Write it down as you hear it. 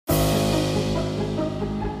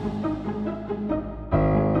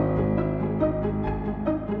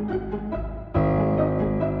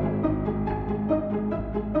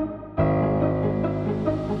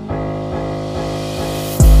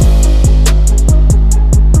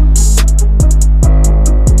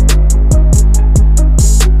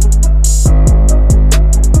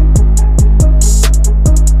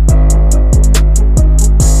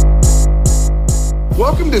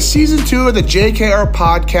Season 2 of the JKR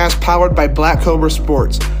podcast powered by Black Cobra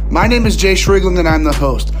Sports. My name is Jay Shrigland and I'm the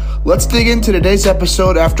host. Let's dig into today's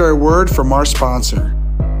episode after a word from our sponsor.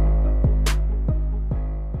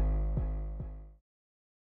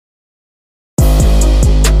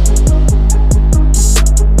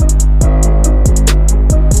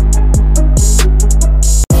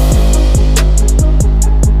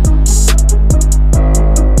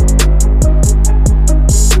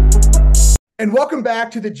 And welcome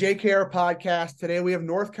back to the JKR podcast. Today we have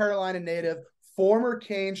North Carolina native, former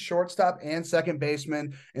Canes shortstop and second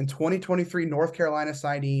baseman, and 2023 North Carolina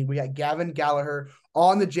signee. We got Gavin Gallaher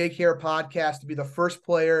on the JKR podcast to be the first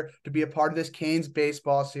player to be a part of this Canes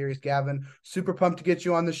baseball series. Gavin, super pumped to get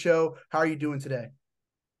you on the show. How are you doing today?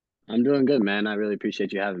 I'm doing good, man. I really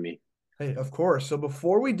appreciate you having me. Hey, of course. So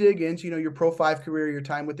before we dig into, your Pro 5 career, your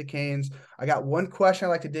time with the Canes, I got one question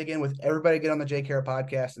I'd like to dig in with everybody get on the JKR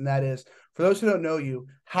podcast, and that is, for those who don't know you,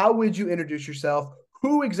 how would you introduce yourself?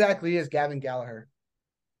 Who exactly is Gavin Gallaher?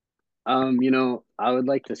 I would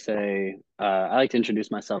like to say, I like to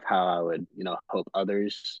introduce myself how I would, hope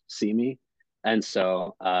others see me. And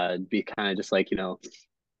so, be kind of just like,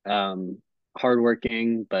 um,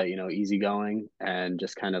 hardworking, but, easygoing and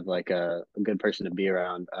just kind of like a good person to be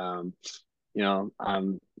around. You know,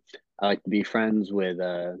 um, I like to be friends with,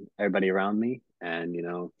 everybody around me and,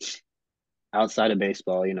 outside of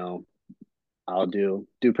baseball, I'll do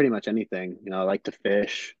pretty much anything. I like to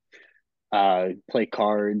fish, play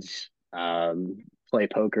cards, play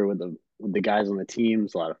poker with the guys on the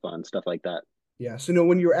teams. A lot of fun stuff like that. Yeah. So,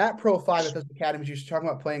 when you're at Pro 5 at those academies, you're talking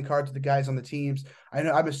about playing cards with the guys on the teams.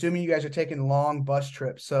 I'm assuming you guys are taking long bus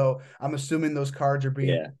trips. So I'm assuming those cards are being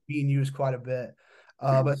Yeah. used quite a bit.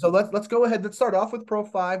 But so let's go ahead. Let's start off with Pro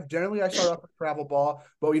 5. Generally, I start off with travel ball,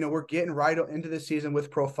 but we're getting right into the season with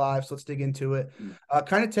Pro 5. So let's dig into it.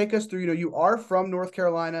 Kind of take us through, you are from North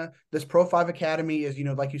Carolina. This Pro 5 Academy is,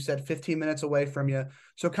 like you said, 15 minutes away from you.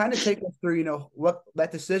 So kind of take us through, what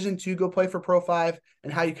that decision to go play for Pro 5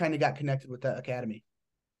 and how you kind of got connected with that academy.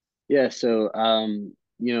 Yeah, so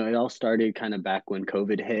it all started kind of back when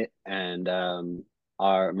COVID hit and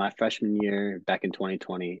our my freshman year back in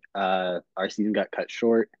 2020, our season got cut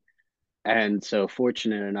short. And so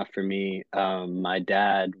fortunate enough for me, my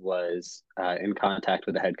dad was in contact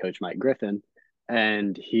with the head coach, Mike Griffin,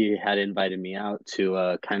 and he had invited me out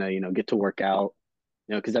to kind of, get to work out,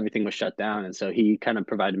 because everything was shut down. And so he kind of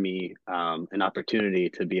provided me an opportunity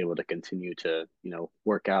to be able to continue to,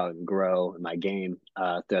 work out and grow in my game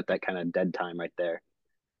throughout that kind of dead time right there.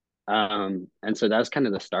 And so that was kind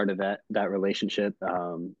of the start of that relationship.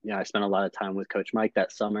 I spent a lot of time with Coach Mike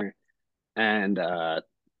that summer, and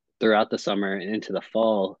throughout the summer and into the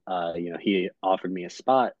fall, he offered me a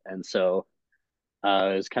spot, and so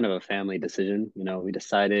it was kind of a family decision. We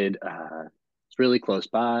decided it's really close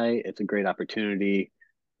by. It's a great opportunity.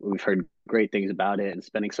 We've heard great things about it, and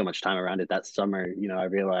spending so much time around it that summer, I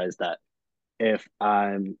realized that if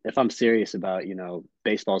I'm serious about,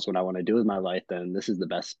 baseball is what I want to do with my life, then this is the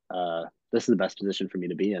best position for me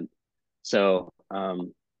to be in. So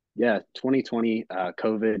yeah, 2020,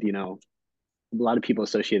 COVID, a lot of people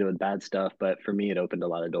associated with bad stuff, but for me, it opened a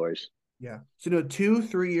lot of doors. Yeah. So,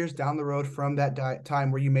 2-3 years down the road from that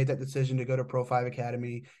time where you made that decision to go to Pro 5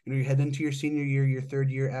 Academy, you're heading into your senior year, your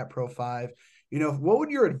third year at Pro 5. What would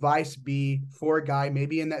your advice be for a guy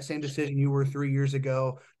maybe in that same decision you were 3 years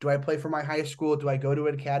ago? Do I play for my high school? Do I go to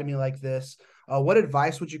an academy like this? What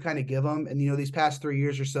advice would you kind of give them? And, these past 3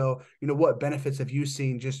 years or so, what benefits have you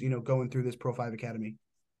seen just, going through this Pro 5 Academy?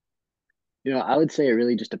 I would say it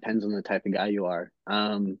really just depends on the type of guy you are.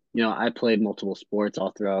 I played multiple sports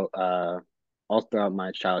all throughout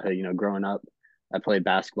my childhood. Growing up, I played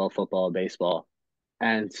basketball, football, baseball,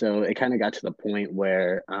 and so it kind of got to the point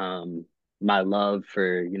where my love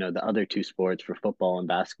for the other two sports, for football and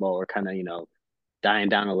basketball, were kind of dying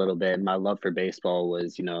down a little bit. And my love for baseball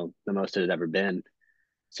was the most it had ever been.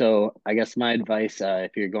 So I guess my advice,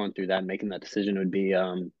 if you're going through that, making that decision, would be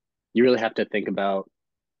you really have to think about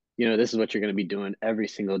this is what you're going to be doing every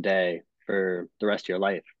single day for the rest of your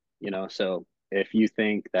life, So if you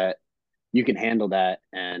think that you can handle that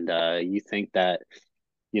and you think that,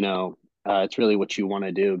 it's really what you want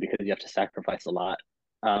to do because you have to sacrifice a lot,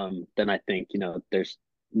 then I think, there's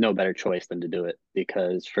no better choice than to do it.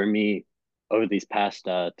 Because for me, over these past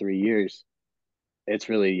 3 years, it's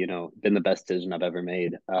really, been the best decision I've ever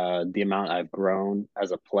made. The amount I've grown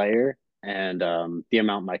as a player and the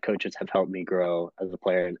amount my coaches have helped me grow as a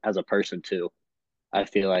player and as a person too. I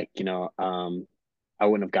feel like, I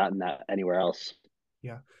wouldn't have gotten that anywhere else.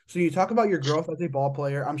 Yeah. So you talk about your growth as a ball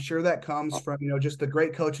player. I'm sure that comes from, just the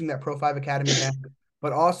great coaching that Pro 5 Academy had.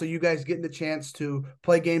 but also you guys getting the chance to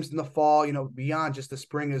play games in the fall, beyond just the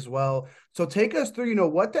spring as well. So take us through,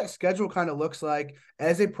 what that schedule kind of looks like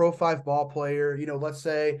as a Pro 5 ball player. Let's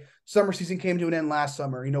say summer season came to an end last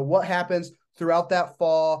summer. What happens throughout that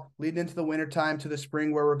fall, leading into the winter time to the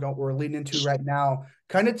spring where we're leading into right now.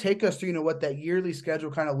 Kind of take us through, what that yearly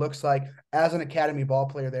schedule kind of looks like as an academy ball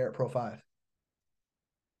player there at Pro 5.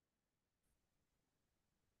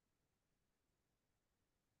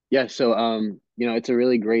 Yeah, so it's a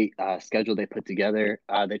really great schedule they put together.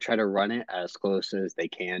 They try to run it as close as they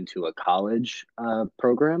can to a college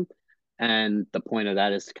program, and the point of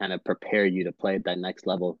that is to kind of prepare you to play at that next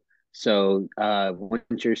level. So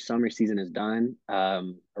once your summer season is done,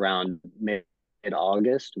 around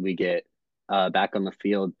mid-August, we get back on the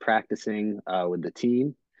field practicing with the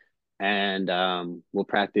team, and we'll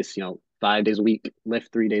practice, 5 days a week,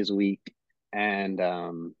 lift 3 days a week, and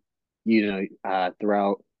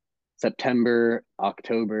throughout September,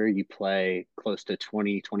 October, you play close to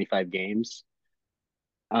 20, 25 games.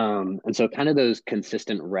 And so kind of those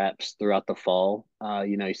consistent reps throughout the fall, so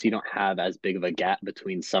you don't have as big of a gap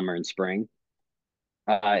between summer and spring.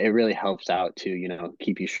 It really helps out to,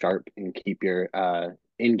 keep you sharp and keep your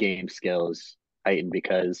in-game skills heightened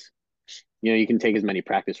because, you can take as many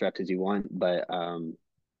practice reps as you want, but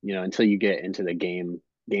until you get into the game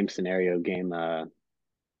scenario, game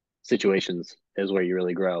situations is where you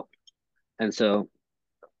really grow. And so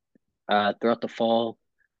throughout the fall,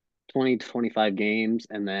 20 to 25 games,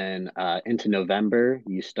 and then into November,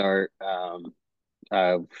 you start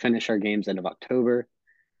finish our games end of October.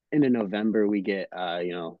 Into November, we get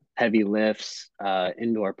heavy lifts,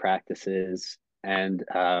 indoor practices, and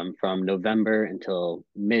from November until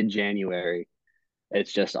mid-January,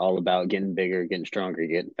 it's just all about getting bigger, getting stronger,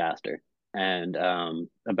 getting faster, and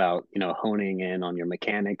about honing in on your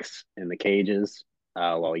mechanics in the cages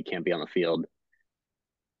while you can't be on the field.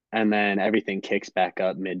 And then everything kicks back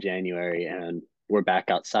up mid-January, and we're back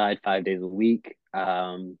outside 5 days a week. Back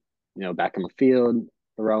on the field,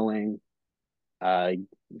 throwing. Uh,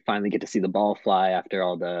 Finally get to see the ball fly after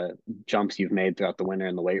all the jumps you've made throughout the winter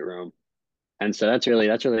in the weight room. And so that's really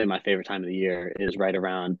my favorite time of the year is right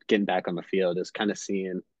around getting back on the field, is kind of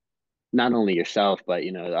seeing not only yourself, but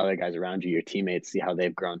the other guys around you, your teammates, see how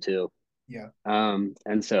they've grown too. Yeah.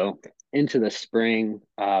 And so into the spring,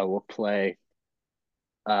 we'll play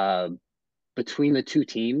uh between the two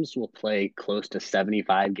teams, we'll play close to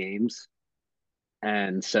 75 games.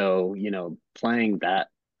 And so, playing that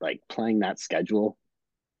schedule,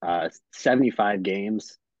 75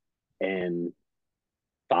 games in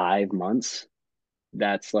 5 months,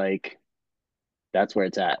 that's like that's where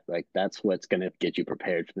it's at. Like that's what's gonna get you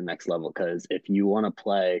prepared for the next level. Because if you want to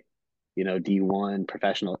play, D1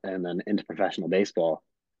 professional and then into professional baseball,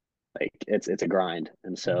 like it's a grind.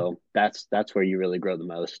 And so that's where you really grow the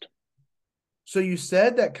most. So you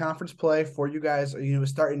said that conference play for you guys, is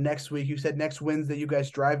starting next week. You said next Wednesday you guys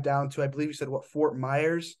drive down to, I believe you said what, Fort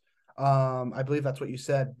Myers. I believe that's what you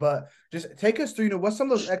said. But just take us through, what some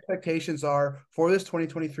of those expectations are for this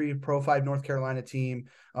 2023 Pro 5 North Carolina team.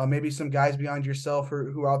 Maybe some guys beyond yourself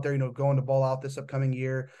who are out there, going to ball out this upcoming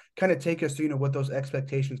year. Kind of take us through, what those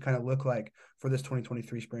expectations kind of look like for this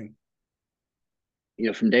 2023 spring.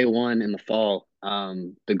 From day one in the fall,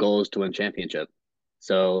 the goal is to win championship.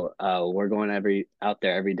 So we're going out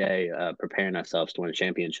there every day, preparing ourselves to win a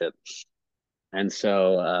championship. And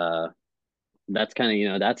so that's kind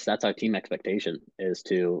of that's our team expectation is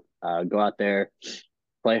to go out there,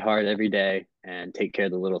 play hard every day, and take care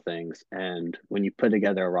of the little things. And when you put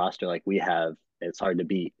together a roster like we have, it's hard to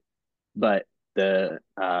beat. But the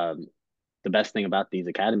best thing about these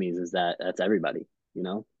academies is that that's everybody. You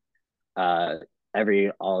know, uh,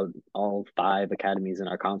 all five academies in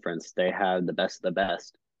our conference, they have the best of the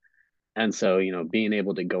best. And so, being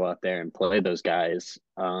able to go out there and play those guys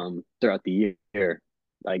throughout the year,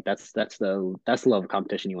 like that's the level of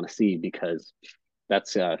competition you want to see because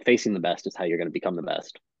that's facing the best is how you're going to become the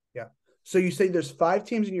best. Yeah. So you say there's 5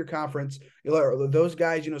 teams in your conference. Those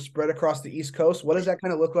guys, spread across the East Coast. What does that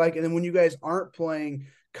kind of look like? And then when you guys aren't playing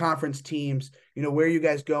conference teams, where are you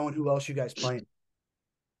guys going? Who else you guys playing?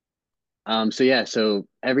 So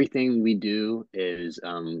everything we do is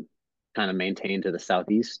kind of maintained to the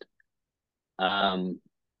southeast. Um,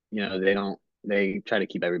 they try to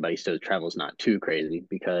keep everybody so travel's not too crazy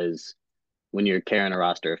because when you're carrying a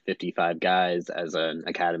roster of 55 guys as an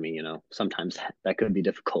academy, sometimes that could be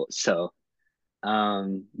difficult. So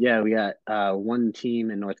yeah, we got one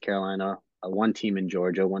team in North Carolina, one team in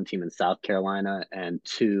Georgia, one team in South Carolina, and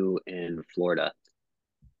two in Florida.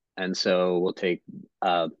 And so we'll take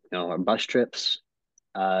our bus trips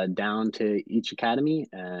down to each academy,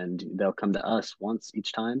 and they'll come to us once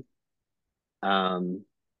each time. Um,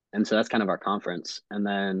 and so that's kind of our conference. And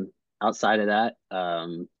then outside of that,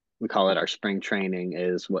 we call it our spring training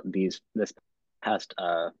is what this past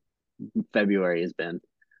February has been.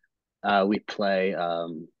 We play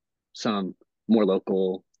some more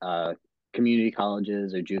local community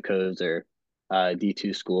colleges or JUCOs or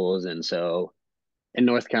D2 schools. And so in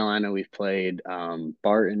North Carolina, we've played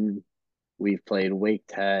Barton, we've played Wake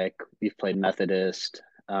Tech, we've played Methodist.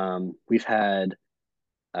 We've had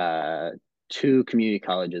uh, two community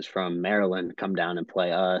colleges from Maryland come down and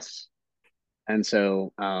play us. And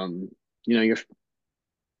so, your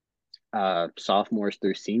sophomores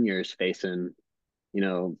through seniors facing,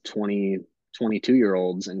 20, 22-year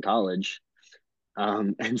olds in college.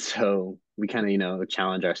 And so we kind of,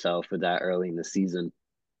 challenge ourselves with that early in the season.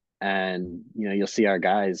 And, you'll see our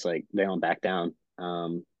guys like they don't back down.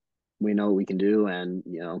 We know what we can do, and,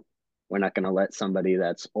 we're not going to let somebody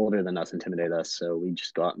that's older than us intimidate us. So we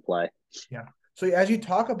just go out and play. Yeah. So as you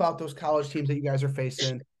talk about those college teams that you guys are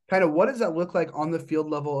facing, kind of what does that look like on the field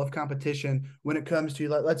level of competition when it comes to,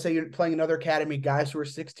 let's say you're playing another academy, guys who are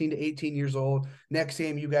 16 to 18 years old. Next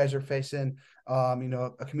game, you guys are facing,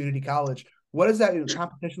 a community college. What does that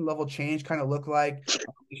competition level change kind of look like,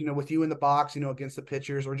 with you in the box, against the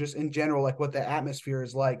pitchers, or just in general, like what the atmosphere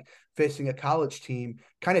is like facing a college team?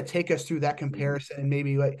 Kind of take us through that comparison and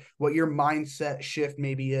maybe like what your mindset shift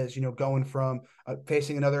maybe is, going from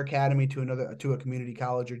facing another academy to a community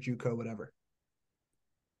college or JUCO, whatever.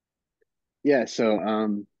 Yeah,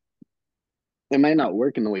 so it might not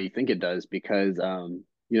work in the way you think it does because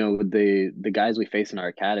with the guys we face in our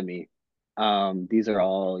academy, these are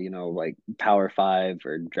all, like Power Five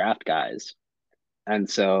or draft guys. And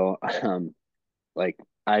so like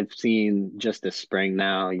I've seen just this spring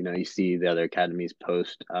now, you see the other academies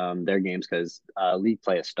post their games because league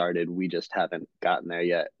play has started. We just haven't gotten there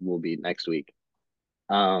yet. We'll be next week.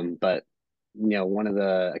 But one of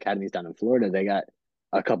the academies down in Florida, they got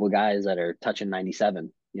a couple guys that are touching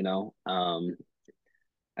 97, and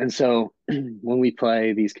so when we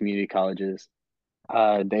play these community colleges,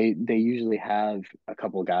 they usually have a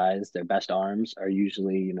couple guys. Their best arms are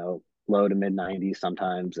usually, low to mid 90s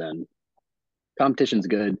sometimes, and competition's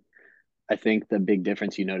good. I think the big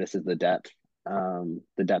difference you notice is the depth in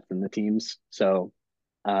the teams. So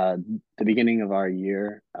the beginning of our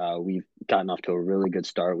year, we've gotten off to a really good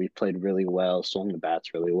start. We've played really well, swung the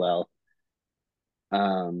bats really well.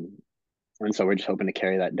 Um, and so we're just hoping to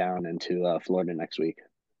carry that down into Florida next week.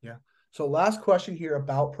 Yeah. So last question here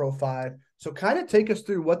about Pro 5. So kind of take us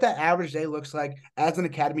through what that average day looks like as an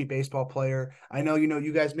academy baseball player. I know,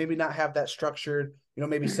 you guys maybe not have that structured,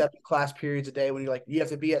 maybe 7 class periods a day when you're like, you have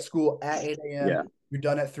to be at school at 8 a.m. Yeah. You're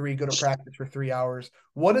done at 3, go to practice for 3 hours.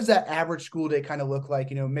 What does that average school day kind of look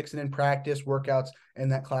like, mixing in practice, workouts,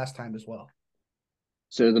 and that class time as well?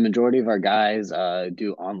 So the majority of our guys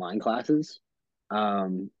do online classes.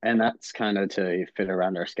 And that's kind of to fit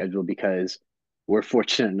around our schedule because we're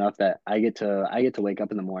fortunate enough that I get to wake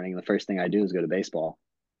up in the morning and the first thing I do is go to baseball.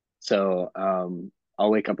 So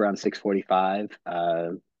I'll wake up around 6:45,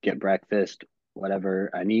 get breakfast,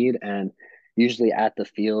 whatever I need, and usually at the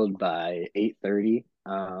field by 8:30.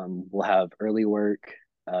 We'll have early work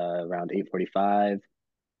around 8:45,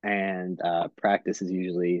 and practice is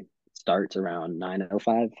usually starts around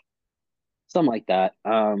 9:05, something like that.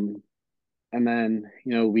 And then,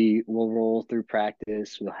 we will roll through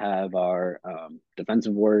practice. We'll have our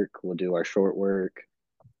defensive work. We'll do our short work.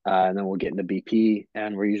 And then we'll get into BP.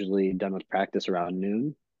 And we're usually done with practice around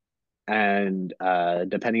noon. And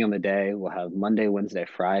depending on the day, we'll have Monday, Wednesday,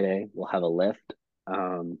 Friday. We'll have a lift.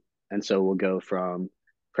 And so we'll go from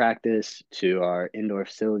practice to our indoor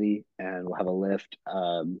facility and we'll have a lift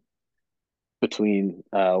between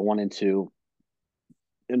 1 and 2.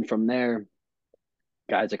 And from there,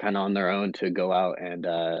 guys are kind of on their own to go out and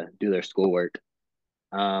do their schoolwork.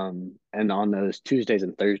 And on those Tuesdays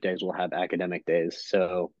and Thursdays, we'll have academic days.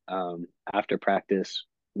 So after practice,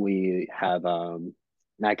 we have an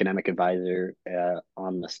academic advisor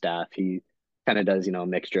on the staff. He kind of does, a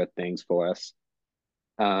mixture of things for us.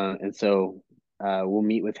 And so we'll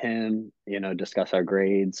meet with him, discuss our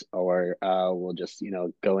grades, or we'll just,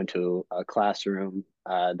 go into a classroom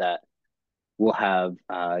that we'll have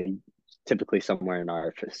typically somewhere in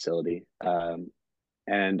our facility,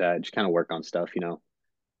 and just kind of work on stuff,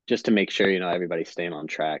 just to make sure, everybody's staying on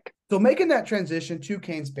track. So making that transition to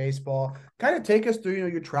Canes baseball, kind of take us through,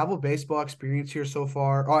 your travel baseball experience here so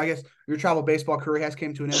far. Oh, I guess your travel baseball career has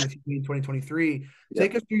came to an end with you in 2023. Yep.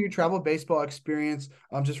 Take us through your travel baseball experience,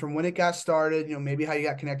 just from when it got started, maybe how you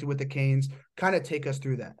got connected with the Canes. Kind of take us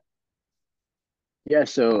through that. Yeah,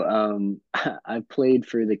 so I played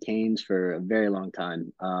for the Canes for a very long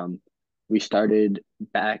time. We started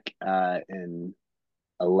back in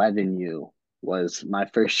 11U was my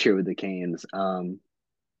first year with the Canes.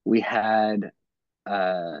 We had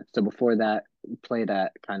so before that, we played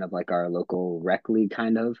at kind of like our local rec league,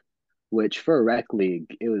 kind of, which for a rec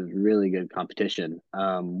league, it was really good competition.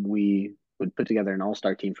 We would put together an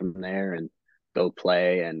all-star team from there and go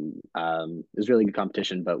play, and it was really good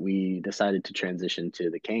competition. But we decided to transition to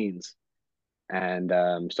the Canes, and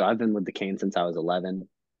so I've been with the Canes since I was 11.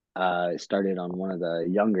 I started on one of the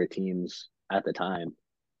younger teams at the time,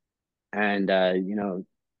 and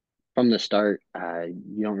from the start,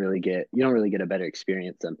 you don't really get a better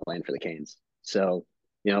experience than playing for the Canes. So,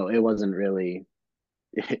 it wasn't really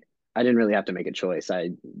I didn't really have to make a choice.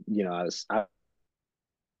 I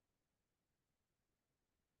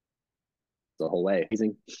the whole way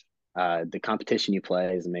amazing. The competition you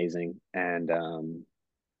play is amazing, and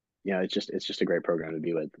it's just a great program to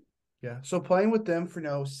be with. Yeah. So playing with them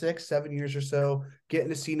for 6, 7 years or so, getting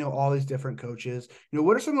to see all these different coaches.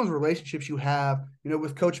 What are some of those relationships you have?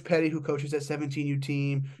 With Coach Petty, who coaches that 17U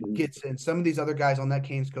team, Mhm. gets in some of these other guys on that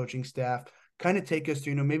Canes coaching staff. Kind of take us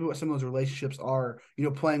through, maybe what some of those relationships are.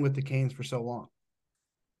 Playing with the Canes for so long.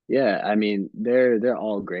 Yeah, I mean they're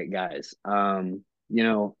all great guys.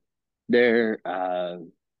 They're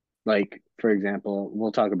like for example,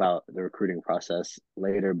 we'll talk about the recruiting process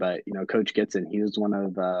later, but Coach Gitson, he was one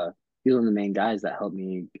of the main guys that helped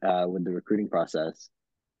me with the recruiting process.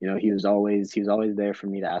 He was always there for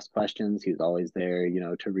me to ask questions. He was always there,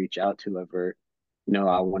 to reach out to whoever,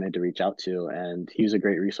 I wanted to reach out to, and he was a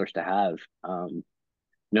great resource to have.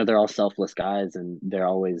 They're all selfless guys and they're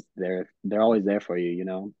always there for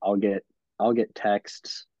you, I'll get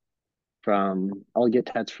texts from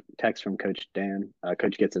Coach Dan,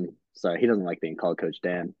 Coach Gitson. Sorry, he doesn't like being called Coach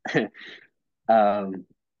Dan. um,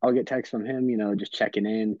 I'll get texts from him, just checking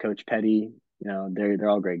in. Coach Petty, they're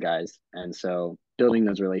all great guys, and so building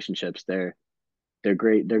those relationships, they're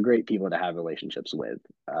great. They're great people to have relationships with,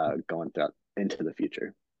 going throughout into the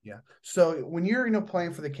future. Yeah. So when you're,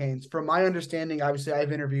 playing for the Canes, from my understanding, obviously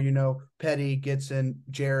I've interviewed, Petty, Gitson,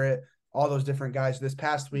 Jarrett, all those different guys this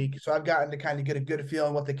past week. So I've gotten to kind of get a good feel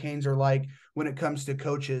on what the Canes are like when it comes to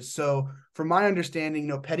coaches. So from my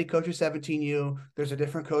understanding, Petty coaches 17U. There's a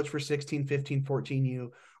different coach for 16, 15, 14U.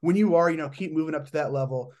 When you are, keep moving up to that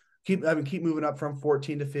level, keep moving up from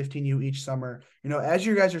 14 to 15U each summer. As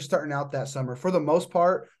you guys are starting out that summer, for the most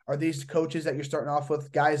part, are these coaches that you're starting off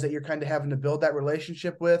with guys that you're kind of having to build that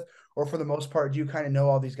relationship with, or for the most part, do you kind of know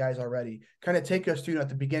all these guys already? Kind of take us through at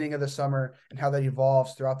the beginning of the summer and how that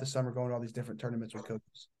evolves throughout the summer, going to all these different tournaments with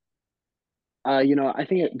coaches. I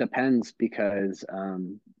think it depends because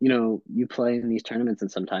you play in these tournaments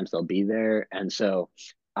and sometimes they'll be there. And so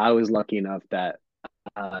I was lucky enough that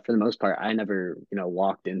for the most part, I never,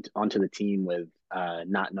 walked onto the team with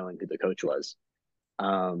not knowing who the coach was.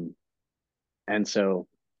 Um, and so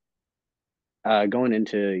going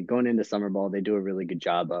into summer ball, they do a really good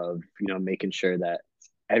job of, making sure that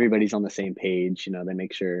everybody's on the same page. They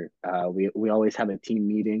make sure we always have a team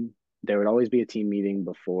meeting. There would always be a team meeting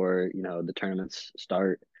before, the tournaments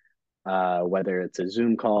start, whether it's a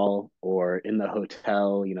Zoom call or in the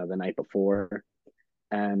hotel, the night before.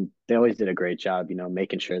 And they always did a great job,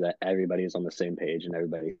 making sure that everybody is on the same page and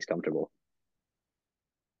everybody's comfortable.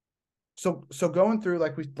 So going through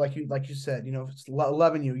like you said, it's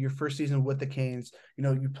 11U, your first season with the Canes,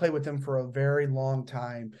 you play with them for a very long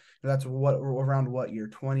time. That's what around what year?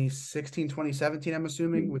 2016, 2017, I'm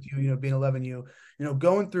assuming, Mhm. with you, being 11U,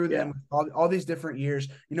 going through Yeah. them all these different years.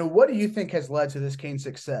 What do you think has led to this Canes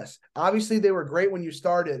success? Obviously, they were great when you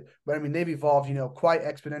started, but I mean they've evolved, quite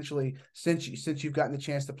exponentially since you've gotten the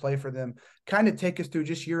chance to play for them. Kind of take us through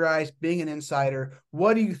just your eyes, being an insider.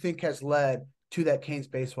 What do you think has led to that Canes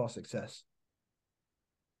baseball success?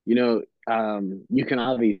 You can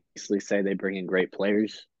obviously say they bring in great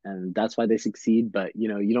players and that's why they succeed, but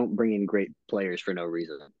you don't bring in great players for no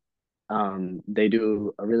reason. They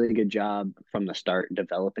do a really good job from the start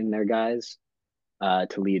developing their guys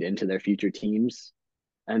to lead into their future teams.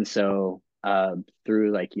 And so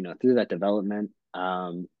through that development,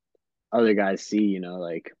 other guys see,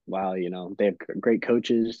 like, wow, they have great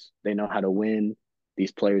coaches, they know how to win.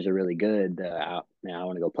 These players are really good. I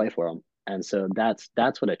want to go play for them. And so that's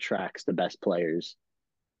what attracts the best players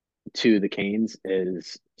to the Canes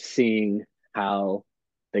is seeing how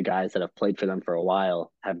the guys that have played for them for a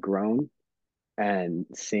while have grown and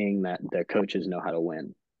seeing that their coaches know how to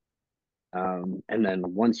win. And then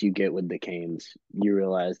once you get with the Canes, you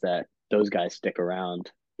realize that those guys stick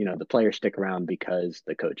around. The players stick around because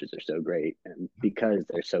the coaches are so great and because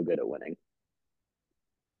they're so good at winning.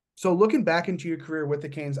 So looking back into your career with the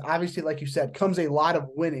Canes, obviously, like you said, comes a lot of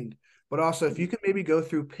winning. But also, if you could maybe go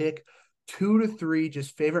through, pick 2 to 3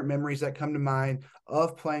 just favorite memories that come to mind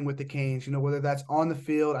of playing with the Canes, whether that's on the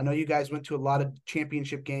field. I know you guys went to a lot of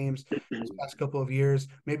championship games this past couple of years,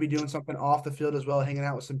 maybe doing something off the field as well, hanging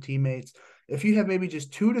out with some teammates. If you have maybe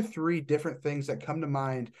just 2 to 3 different things that come to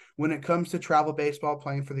mind when it comes to travel baseball,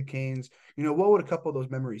 playing for the Canes, what would a couple of those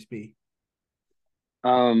memories be?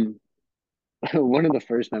 Um, one of the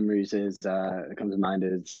first memories is that comes to mind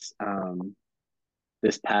is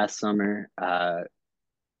this past summer.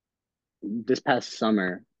 This past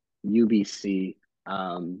summer, UBC.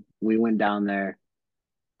 We went down there.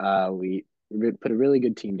 We put a really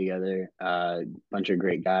good team together, a bunch of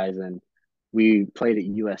great guys, and we played at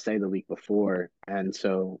USA the week before, and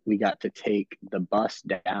so we got to take the bus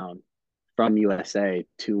down from USA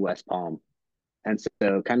to West Palm, and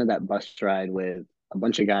so kind of that bus ride with a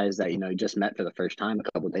bunch of guys that just met for the first time a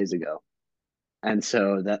couple of days ago, and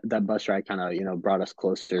so that bus ride kind of brought us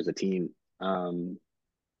closer as a team, and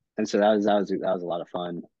so that was a lot of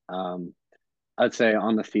fun. I'd say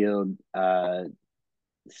on the field,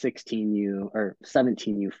 16U or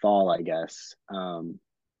 17U fall, I guess.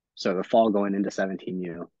 So the fall going into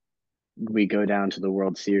 17U, we go down to the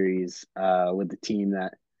World Series with the team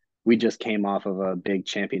that we just came off of a big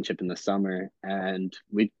championship in the summer, and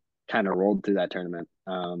we kind of rolled through that tournament.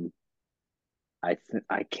 I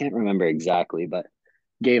can't remember exactly, but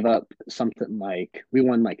gave up something like we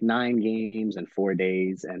won like 9 games in 4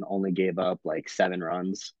 days and only gave up like 7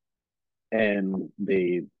 runs in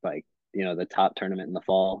the top tournament in the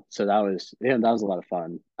fall. So that was a lot of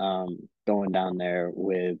fun. Going down there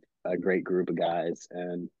with a great group of guys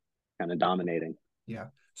and kind of dominating. Yeah.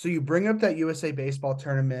 So you bring up that USA baseball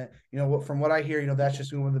tournament. From what I hear, that's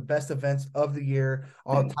just one of the best events of the year.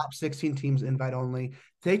 All top 16 teams invite only.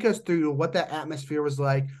 Take us through what that atmosphere was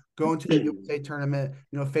like going to the USA tournament,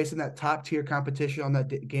 facing that top tier competition on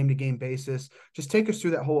that game to game basis. Just take us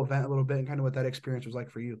through that whole event a little bit and kind of what that experience was like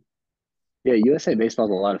for you. Yeah, USA baseball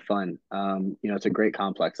is a lot of fun. It's a great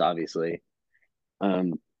complex, obviously.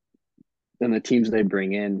 Um, and the teams they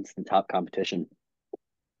bring in, it's the top competition.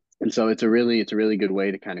 And so it's a really good way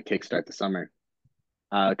to kind of kickstart the summer.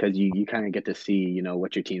 Because you kind of get to see,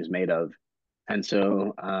 what your team's made of. And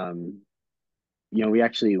so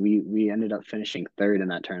we ended up finishing third in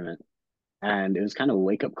that tournament. And it was kind of a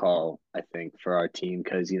wake up call, I think, for our team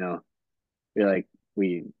because, we're like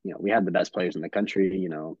we had the best players in the country,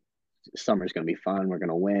 summer's gonna be fun, we're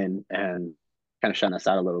gonna win, and kind of shutting us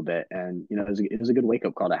out a little bit. And it was a good wake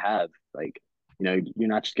up call to have. Like, you're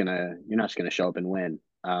not just gonna show up and win.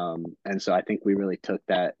 And so I think we really took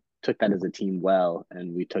that as a team well,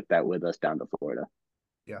 and we took that with us down to Florida.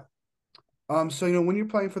 Yeah. So when you're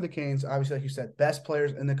playing for the Canes, obviously, like you said, best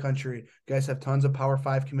players in the country. You guys have tons of Power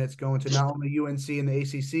Five commits going to not only UNC and the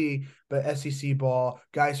ACC, but SEC ball.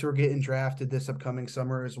 Guys who are getting drafted this upcoming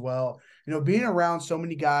summer as well. Being around so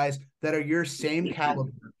many guys that are your same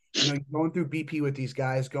caliber. Going through BP with these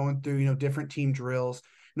guys, going through different team drills.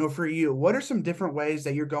 For you, what are some different ways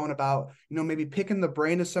that you're going about, maybe picking the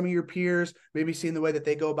brain of some of your peers, maybe seeing the way that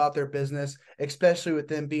they go about their business, especially with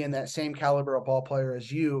them being that same caliber of ball player as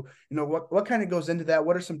you. What kind of goes into that?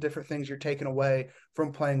 What are some different things you're taking away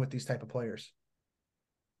from playing with these type of players?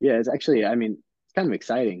 Yeah, it's actually, I mean, it's kind of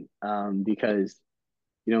exciting because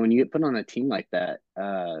when you get put on a team like that,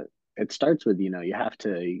 it starts with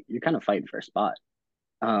you're kind of fighting for a spot.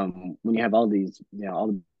 When you have all the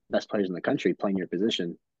best players in the country playing your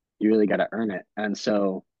position, you really got to earn it. And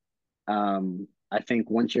so I think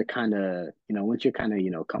once you're kind of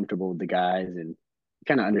comfortable with the guys and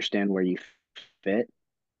kind of understand where you fit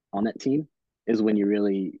on that team is when you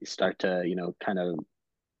really start to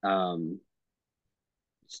um,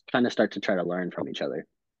 start to try to learn from each other.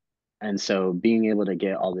 And so being able to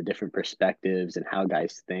get all the different perspectives and how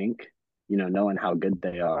guys think, knowing how good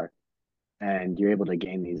they are, and you're able to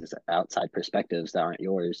gain these outside perspectives that aren't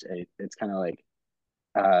yours, it's kind of like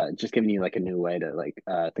just giving you like a new way to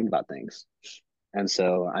think about things. And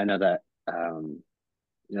so I know that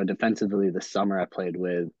defensively this summer I played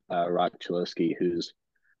with Rod Chalosky, who's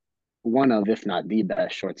one of, if not the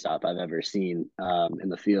best shortstop I've ever seen in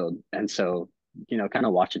the field. And so, kind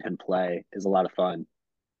of watching him play is a lot of fun.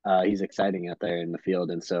 He's exciting out there in the field.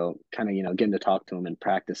 And so kind of, getting to talk to him in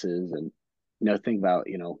practices and, think about,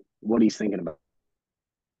 what he's thinking about.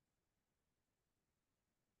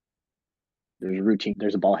 There's a routine,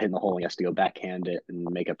 there's a ball hitting the hole, and he has to go backhand it and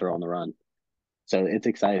make a throw on the run. So it's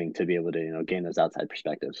exciting to be able to, gain those outside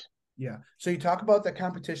perspectives. Yeah. So you talk about the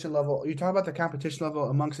competition level. You talk about the competition level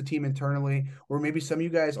amongst the team internally, where maybe some of you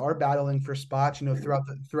guys are battling for spots,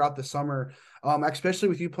 throughout the summer. Especially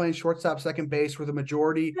with you playing shortstop, second base, where the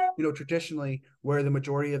majority, traditionally, where the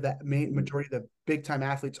majority of that main majority of the big time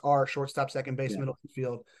athletes are shortstop, second base, Yeah. middle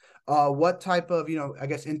field. What type of, I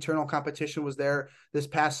guess internal competition was there this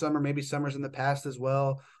past summer, maybe summers in the past as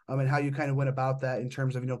well? And how you kind of went about that in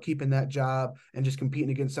terms of, keeping that job and just competing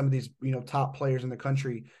against some of these, top players in the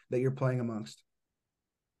country that you're playing amongst.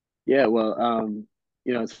 Yeah, well,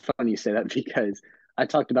 it's funny you say that because I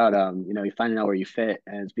talked about you finding out where you fit,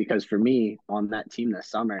 and it's because for me on that team this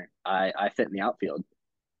summer, I fit in the outfield.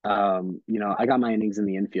 I got my innings in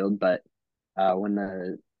the infield, but when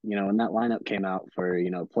that lineup came out for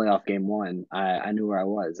playoff game one, I knew where I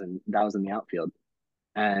was, and that was in the outfield.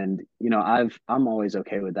 And I'm always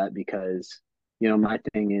okay with that because my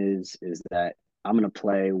thing is that I'm gonna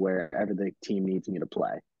play wherever the team needs me to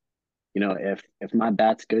play. If my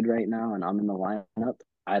bat's good right now and I'm in the lineup,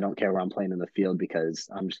 I don't care where I'm playing in the field because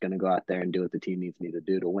I'm just gonna go out there and do what the team needs me to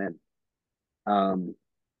do to win. Um,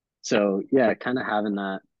 so yeah, kind of having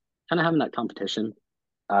that competition,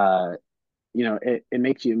 uh, it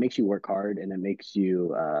makes you work hard and it makes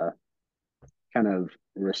you kind of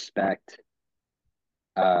respect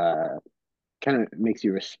uh kind of makes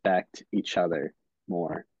you respect each other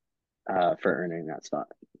more for earning that spot.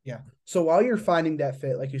 Yeah. So while you're finding that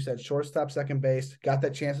fit, like you said, shortstop, second base, got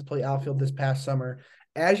that chance to play outfield this past summer.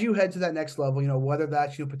 As you head to that next level, whether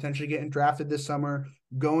that's you potentially getting drafted this summer,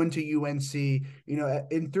 going to UNC,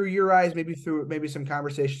 and through your eyes, maybe through maybe some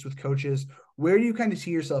conversations with coaches, where do you kind of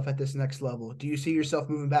see yourself at this next level? Do you see yourself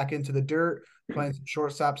moving back into the dirt, playing some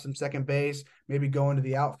shortstop, some second base, maybe going to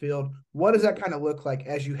the outfield? What does that kind of look like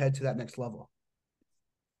as you head to that next level?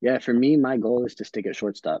 Yeah, for me, my goal is to stick at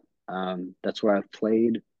shortstop. That's where I've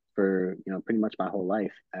played for pretty much my whole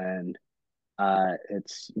life, and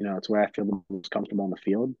it's where I feel the most comfortable on the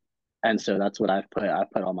field, and so that's what I've put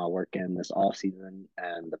all my work in this off season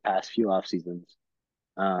and the past few off seasons,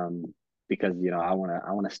 um, because I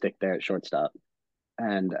want to stick there at shortstop,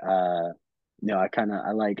 and I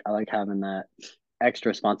like having that extra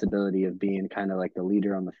responsibility of being kind of like the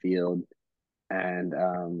leader on the field, and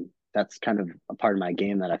that's kind of a part of my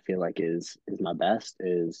game that I feel like is my best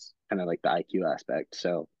is kind of like the IQ aspect.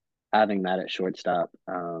 So having that at shortstop,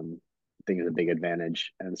 I think is a big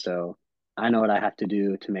advantage, and so I know what I have to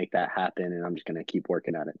do to make that happen, and I'm just going to keep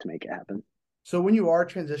working at it to make it happen. So when you are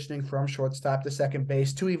transitioning from shortstop to second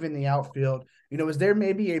base to even the outfield, is there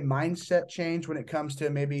maybe a mindset change when it comes to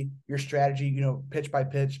maybe your strategy, pitch by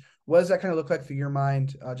pitch? What does that kind of look like for your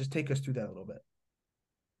mind? Just take us through that a little bit.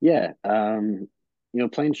 Yeah,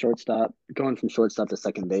 playing shortstop, going from shortstop to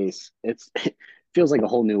second base, it feels like a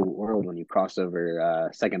whole new world when you cross over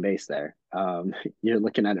second base there. You're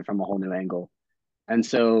looking at it from a whole new angle. And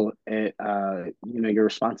so your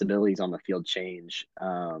responsibilities on the field change.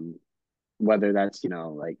 Whether that's,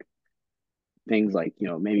 like things like,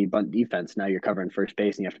 maybe bunt defense. Now you're covering first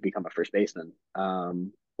base and you have to become a first baseman.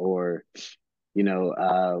 Or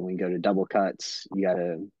when you go to double cuts,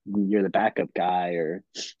 you're the backup guy, or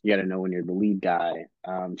you gotta know when you're the lead guy,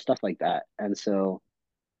 stuff like that. And so,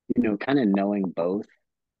 kind of knowing both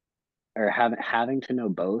or having to know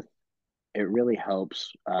both, it really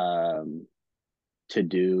helps to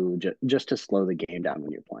do just to slow the game down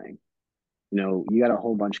when you're playing. You got a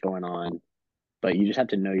whole bunch going on, but you just have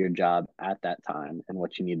to know your job at that time and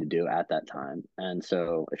what you need to do at that time. And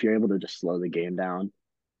so if you're able to just slow the game down,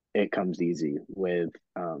 it comes easy with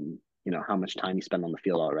how much time you spend on the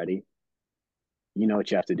field already. You know what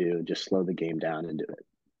you have to do, just slow the game down and do it.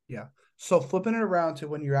 Yeah. So flipping it around to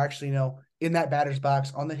when you're actually, in that batter's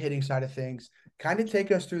box on the hitting side of things, kind of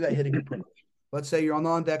take us through that hitting approach. Let's say you're on the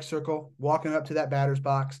on deck circle, walking up to that batter's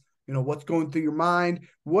box. What's going through your mind?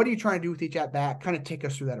 What are you trying to do with each at bat? Kind of take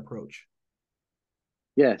us through that approach.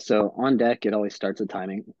 Yeah, so on deck it always starts with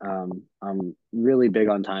timing. I'm really big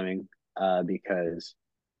on timing because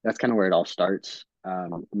that's kind of where it all starts.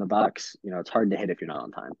 In the box, it's hard to hit if you're not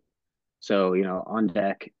on time. So, on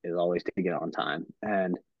deck is always to get on time.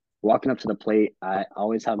 And walking up to the plate, I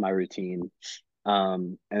always have my routine.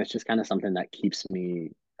 And it's just kind of something that keeps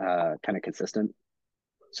me kind of consistent.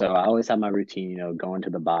 So I always have my routine, go into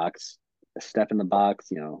the box, step in the box,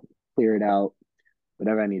 clear it out,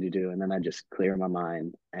 whatever I need to do. And then I just clear my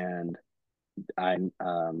mind and I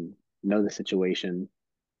know the situation,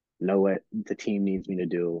 know what the team needs me to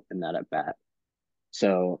do in that at bat.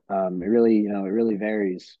 So it really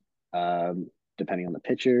varies depending on the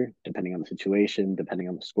pitcher, depending on the situation, depending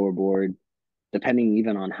on the scoreboard, depending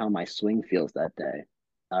even on how my swing feels that day.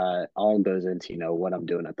 All goes into what I'm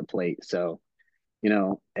doing at the plate. So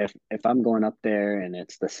if I'm going up there and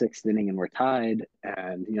it's the sixth inning and we're tied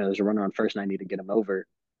and there's a runner on first and I need to get him over,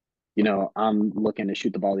 I'm looking to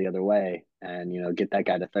shoot the ball the other way and get that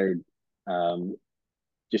guy to third. Um,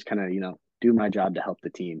 just kind of do my job to help the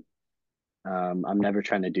team. I'm never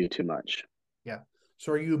trying to do too much. Yeah.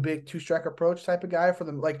 So are you a big two strike approach type of guy for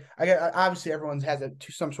them? Like I get obviously everyone has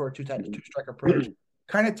some sort of two strike approach.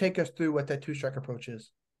 Kind of take us through what that two strike approach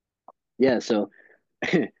is. Yeah, so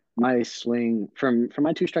my swing from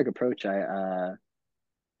my two strike approach,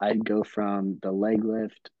 I'd go from the leg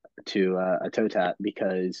lift to a toe tap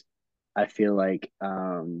because I feel like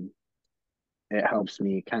it helps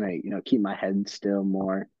me kind of keep my head still,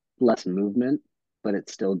 more less movement, but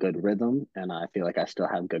it's still good rhythm, and I feel like I still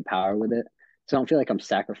have good power with it. So I don't feel like I'm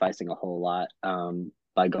sacrificing a whole lot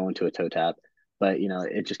by going to a toe tap, but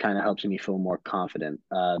it just kind of helps me feel more confident,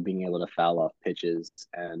 being able to foul off pitches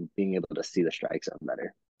and being able to see the strike zone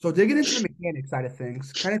better. So digging into the mechanics side of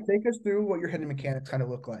things, kind of take us through what your hitting mechanics kind of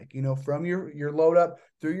look like. From your load up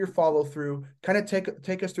through your follow through, kind of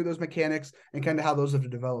take us through those mechanics and kind of how those have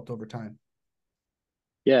developed over time.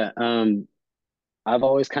 Yeah, I've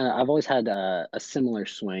always had a similar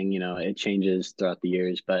swing. It changes throughout the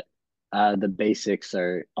years, but the basics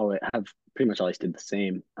are always have pretty much always stayed the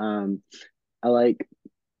same. I like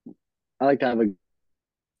I like to have a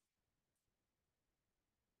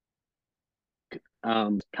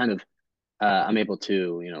kind of I'm able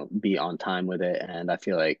to be on time with it, and I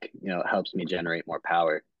feel like it helps me generate more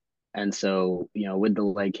power. And so with the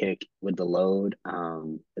leg kick, with the load,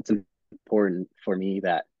 it's important for me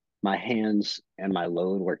that my hands and my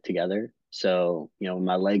load work together. So when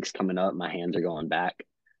my legs coming up, my hands are going back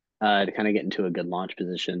to kind of get into a good launch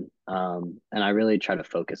position. And I really try to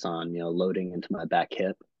focus on loading into my back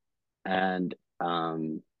hip, and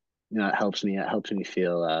it helps me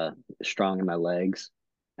feel strong in my legs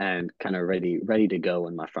and kind of ready to go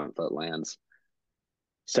when my front foot lands.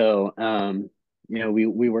 So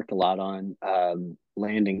we worked a lot on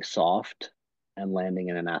landing soft and landing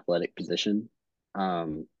in an athletic position.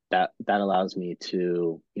 That allows me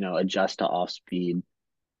to adjust to off speed,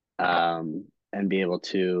 and be able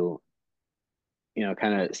to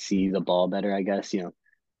kind of see the ball better, I guess.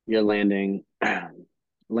 You're landing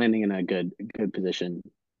in a good position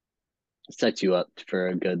sets you up for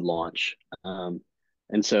a good launch.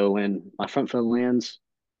 And so when my front foot lands,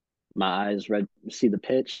 my eyes see the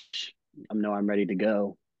pitch, I know I'm ready to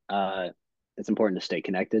go. Uh, it's important to stay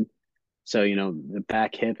connected. So, the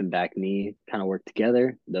back hip and back knee kind of work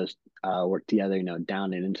together. Those work together,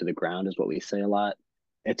 down and into the ground is what we say a lot.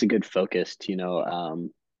 It's a good focused,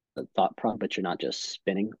 thought prompt, but you're not just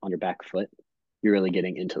spinning on your back foot. You're really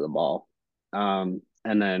getting into the ball. And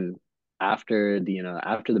then after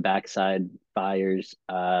the backside fires,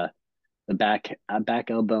 the back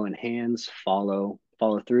elbow and hands follow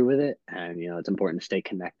through with it, and it's important to stay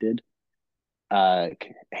connected.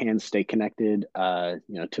 Hands stay connected,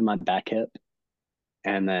 to my back hip,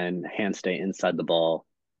 and then hands stay inside the ball,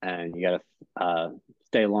 and you gotta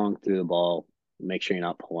stay long through the ball. Make sure you're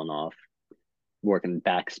not pulling off, working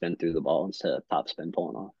back spin through the ball instead of top spin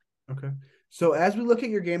pulling off. Okay. So as we look at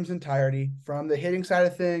your game's entirety, from the hitting side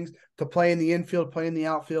of things to playing the infield, playing the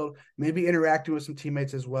outfield, maybe interacting with some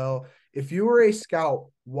teammates as well, if you were a scout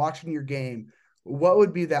watching your game, what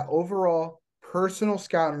would be that overall personal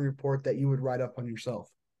scouting report that you would write up on yourself?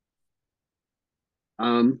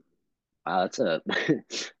 That's a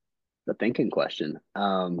the thinking question.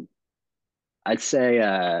 I'd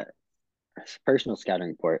say personal scouting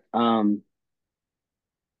report.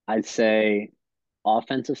 I'd say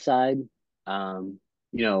offensive side, um,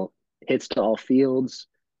 you know, hits to all fields,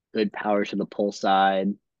 good power to the pull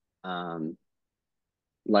side, um,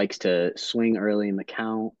 likes to swing early in the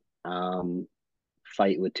count, um,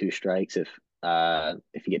 fight with two strikes if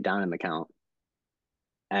you get down in the count,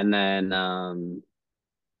 and then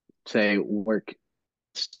say work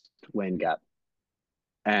when gap.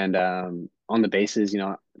 And on the bases,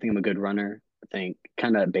 I think I'm a good runner. I think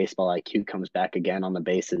kind of baseball IQ comes back again on the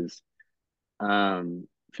bases. I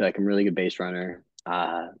feel like I'm a really good base runner.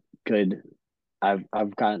 Good.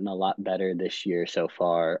 I've gotten a lot better this year so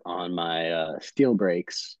far on my steal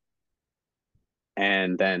breaks,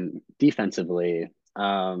 and then defensively,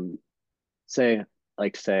 say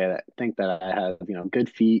say I think that I have good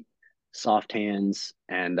feet, soft hands,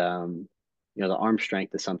 and the arm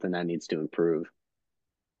strength is something that needs to improve.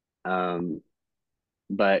 Um,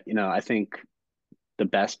 but I think the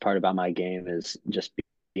best part about my game is just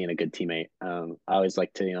being a good teammate. I always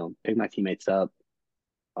like to pick my teammates up,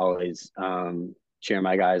 always cheer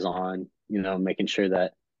my guys on, making sure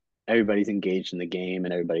that everybody's engaged in the game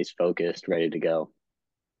and everybody's focused, ready to go.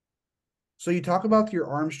 So you talk about your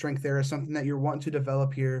arm strength there as something that you're wanting to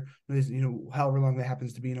develop here, however long that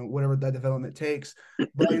happens to be, whatever that development takes.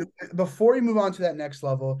 But before you move on to that next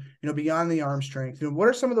level, beyond the arm strength, what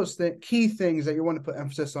are some of those key things that you want to put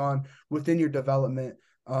emphasis on within your development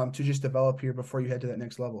to just develop here before you head to that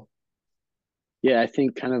next level? Yeah, I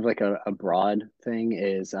think kind of like a broad thing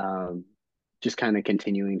is just kind of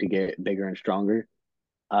continuing to get bigger and stronger.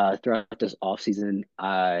 Throughout this off season,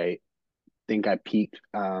 I think I peaked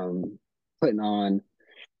putting on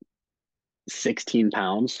 16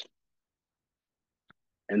 pounds.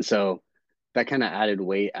 And so that kind of added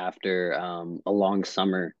weight after a long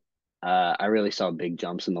summer. I really saw big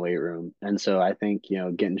jumps in the weight room. And so I think,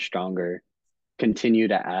 getting stronger, continue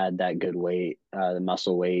to add that good weight, the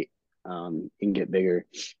muscle weight, and get bigger,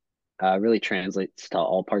 really translates to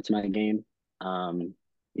all parts of my game. I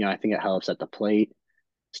think it helps at the plate,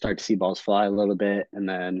 start to see balls fly a little bit. And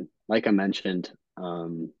then, like I mentioned,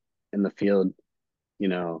 in the field, you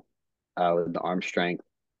know, with the arm strength.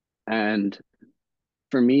 And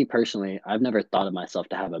for me personally, I've never thought of myself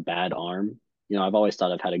to have a bad arm. I've always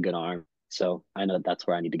thought I've had a good arm. So I know that's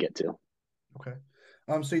where I need to get to. Okay.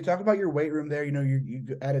 So you talk about your weight room there.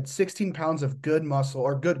 You added 16 pounds of good muscle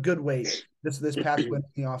or good weight this past winter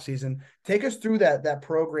in the off season. Take us through that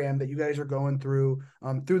program that you guys are going through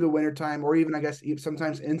the winter time, or even I guess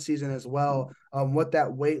sometimes in season as well. What that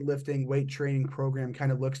weightlifting, weight training program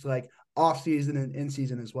kind of looks like off season and in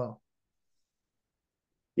season as well.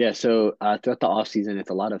 Yeah, so throughout the off season, it's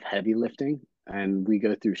a lot of heavy lifting, and we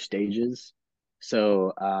go through stages.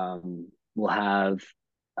 So we'll have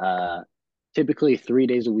uh, typically 3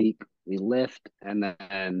 days a week we lift, and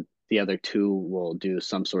then the other two will do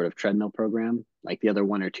some sort of treadmill program. Like the other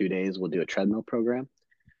 1 or 2 days, we'll do a treadmill program.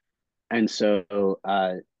 And so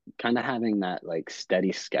kind of having that like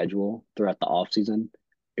steady schedule throughout the off season,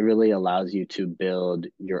 it really allows you to build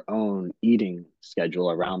your own eating schedule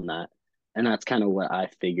around that. And that's kind of what I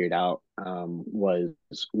figured out was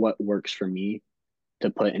what works for me to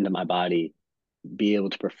put into my body, be able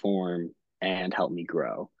to perform and help me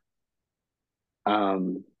grow.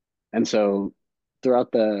 Um, and so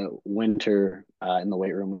throughout the winter in the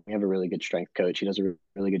weight room, we have a really good strength coach. He does a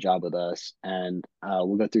really good job with us. And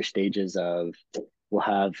we'll go through stages of we'll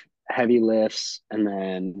have heavy lifts and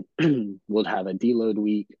then we'll have a deload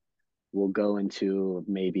week. We'll go into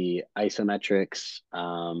maybe isometrics,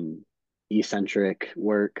 eccentric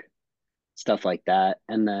work, stuff like that.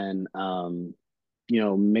 And then,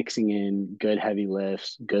 mixing in good heavy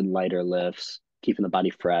lifts, good lighter lifts, keeping the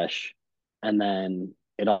body fresh. And then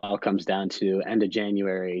it all comes down to end of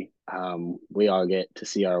January. We all get to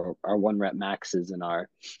see our 1 rep maxes and our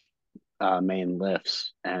main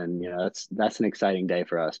lifts. And, that's an exciting day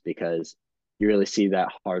for us because you really see that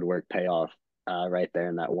hard work pay off right there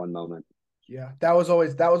in that one moment. Yeah, that was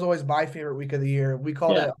always my favorite week of the year. We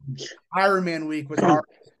called Yeah. it Ironman week was our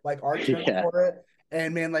term Yeah. for it.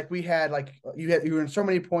 And man, like we had like you were in so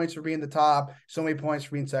many points for being the top, so many points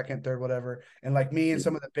for being second, third, whatever. And like me and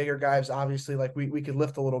some of the bigger guys, obviously, like we could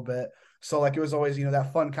lift a little bit. So like it was always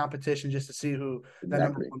that fun competition just to see who that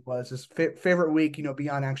number Exactly. one was. His favorite week,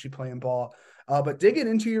 beyond actually playing ball. But digging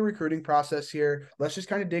into your recruiting process here, let's just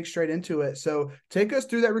kind of dig straight into it. So take us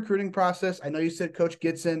through that recruiting process. I know you said Coach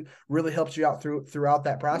Gitson really helped you out throughout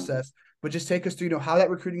that process, but just take us through, how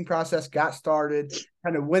that recruiting process got started,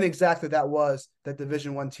 kind of when exactly that was that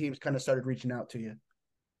Division I teams kind of started reaching out to you.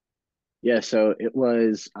 Yeah, so it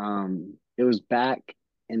was back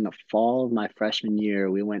in the fall of my freshman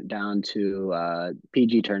year. We went down to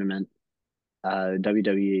PG tournament,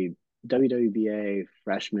 WWBA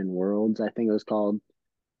Freshman Worlds, I think it was called.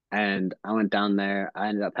 And I went down there. I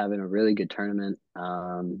ended up having a really good tournament,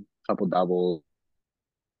 couple doubles,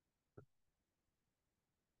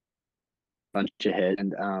 bunch of hits,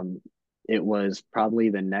 and it was probably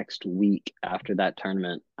the next week after that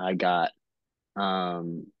tournament.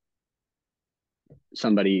 Um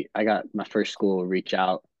I got my first school reach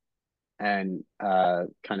out and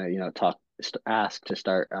kind of talk ask to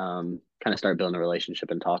start kind of start building a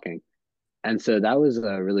relationship and talking. And so that was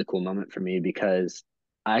a really cool moment for me because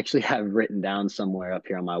I actually have written down somewhere up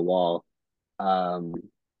here on my wall, um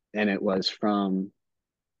and it was from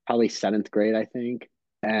probably seventh grade, I think.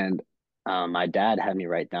 And my dad had me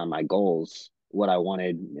write down my goals, what I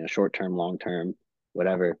wanted, short term, long term,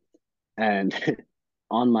 whatever. And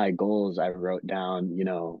on my goals, I wrote down,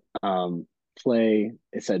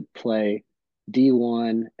 it said play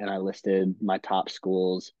D1, and I listed my top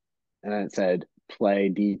schools. And then it said play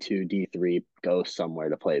D2, D3, go somewhere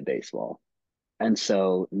to play baseball. And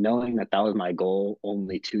so knowing that that was my goal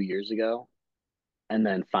only 2 years ago, and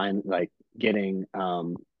then find like getting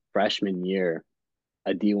freshman year,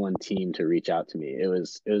 a D1 team to reach out to me. It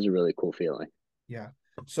was a really cool feeling. Yeah.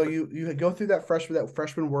 So you go through that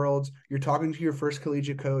freshman worlds. You're talking to your first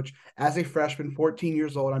collegiate coach as a freshman, 14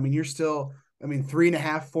 years old. I mean, you're still, I mean,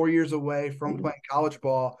 3.5, 4 years away from playing college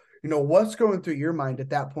ball. What's going through your mind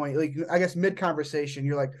at that point? Like, I guess mid conversation,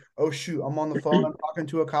 you're like, oh shoot, I'm on the phone. I'm talking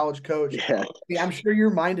to a college coach. Yeah. Yeah, I'm sure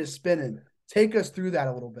your mind is spinning. Take us through that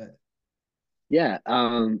a little bit. Yeah.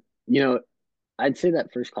 I'd say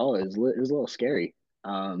that first call is a little scary.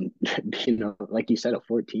 Um, like you said, a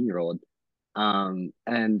 14-year-old.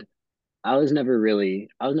 And I was never really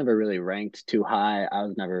ranked too high. I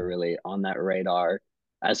was never really on that radar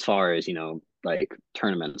as far as, like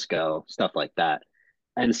tournaments go, stuff like that.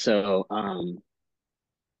 And so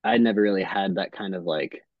I never really had that kind of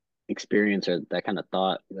like experience or that kind of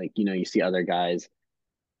thought. Like, you see other guys,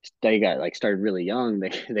 they got like started really young.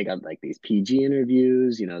 They got like these PG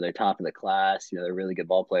interviews, they're top of the class, they're really good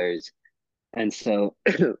ball players. And so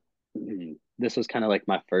this was kind of like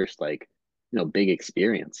my first like, big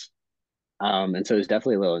experience. And so it was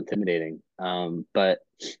definitely a little intimidating. But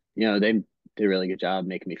they did a really good job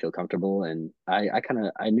making me feel comfortable. And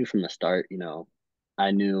I knew from the start, I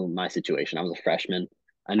knew my situation. I was a freshman.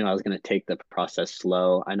 I knew I was going to take the process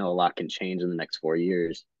slow. I know a lot can change in the next 4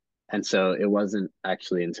 years. And so it wasn't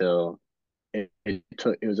actually until it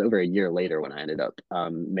was over a year later when I ended up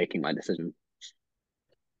making my decision.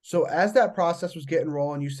 So as that process was getting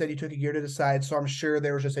rolling, you said you took a year to decide. So I'm sure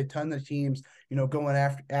there was just a ton of teams, going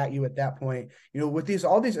after at you at that point. With these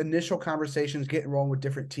all these initial conversations getting rolling with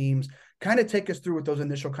different teams, kind of take us through what those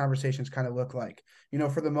initial conversations kind of look like.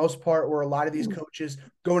 For the most part, where a lot of these coaches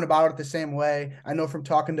going about it the same way. I know from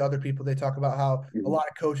talking to other people, they talk about how a Mhm. lot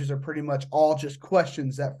of coaches are pretty much all just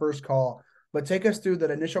questions that first call. But take us through that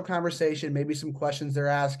initial conversation, maybe some questions they're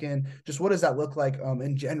asking. Just what does that look like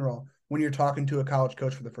in general when you're talking to a college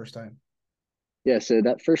coach for the first time? Yeah, so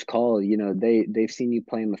that first call, they've seen you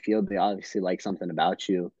play in the field. They obviously like something about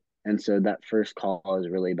you. And so that first call is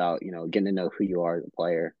really about, getting to know who you are as a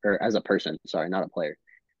player or as a person. Sorry, not a player.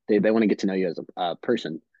 They want to get to know you as a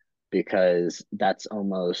person because that's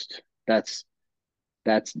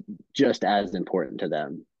just as important to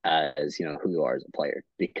them as, who you are as a player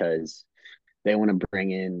because they want to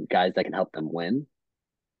bring in guys that can help them win.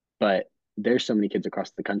 But there's so many kids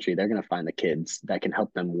across the country, they're going to find the kids that can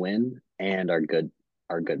help them win and are good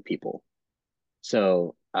people.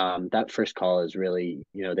 So that first call is really,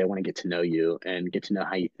 they want to get to know you and get to know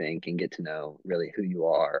how you think and get to know really who you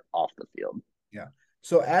are off the field. Yeah.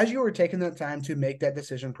 So as you were taking that time to make that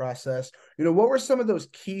decision process, what were some of those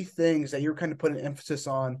key things that you were kind of putting emphasis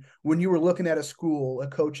on when you were looking at a school, a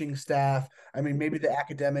coaching staff? I mean, maybe the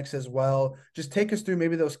academics as well. Just take us through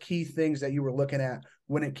maybe those key things that you were looking at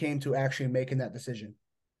when it came to actually making that decision.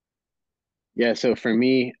 Yeah. So for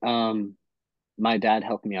me, my dad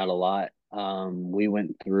helped me out a lot. We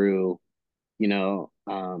went through,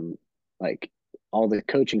 like all the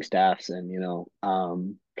coaching staffs and,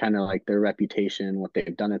 kind of like their reputation, what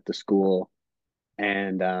they've done at the school.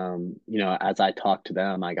 And, as I talked to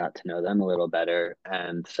them, I got to know them a little better.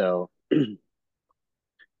 And so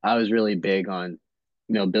I was really big on,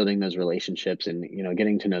 building those relationships and,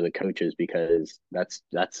 getting to know the coaches because that's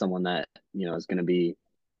someone that, is going to be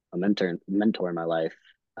a mentor in my life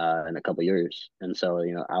in a couple years. And so,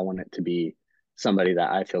 I want it to be somebody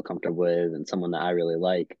that I feel comfortable with and someone that I really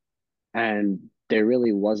like. And there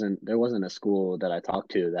wasn't a school that I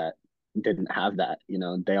talked to that didn't have that.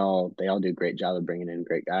 They all do a great job of bringing in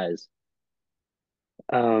great guys.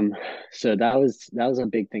 Um, so that was a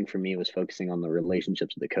big thing for me was focusing on the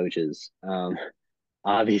relationships with the coaches.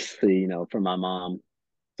 Obviously, for my mom,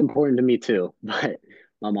 it's important to me too, but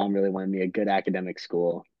my mom really wanted me a good academic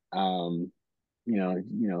school. Because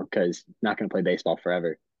not going to play baseball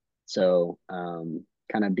forever. So,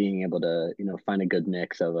 kind of being able to, find a good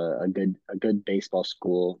mix of a good baseball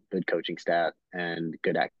school, good coaching staff, and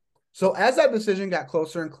good act. So as that decision got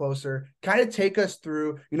closer and closer, kind of take us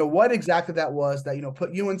through, what exactly that was that,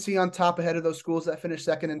 put UNC on top ahead of those schools that finished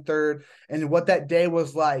second and third, and what that day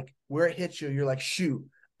was like, where it hit you. You're like, shoot,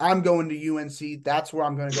 I'm going to UNC. That's where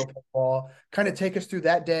I'm going to go play ball. Kind of take us through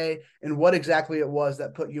that day and what exactly it was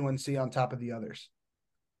that put UNC on top of the others.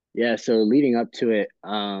 Yeah. So leading up to it,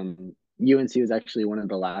 UNC was actually one of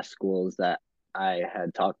the last schools that I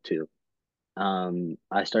had talked to.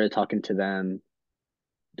 I started talking to them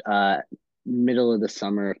uh, middle of the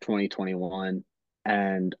summer of 2021,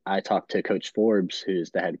 and I talked to Coach Forbes,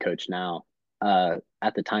 who's the head coach now. At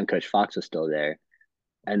the time, Coach Fox was still there,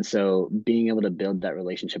 and so being able to build that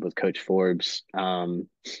relationship with Coach Forbes,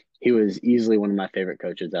 he was easily one of my favorite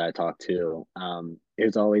coaches that I talked to. It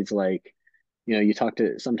was always like you talk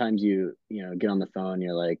to sometimes get on the phone,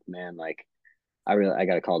 you're like, man, like I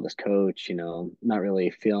gotta call this coach, not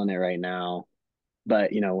really feeling it right now.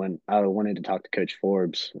 But when I wanted to talk to Coach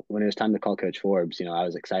Forbes, when it was time to call Coach Forbes, I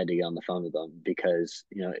was excited to get on the phone with him because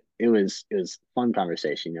it was fun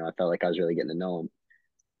conversation. I felt like I was really getting to know him.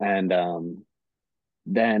 And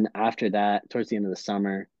then after that, towards the end of the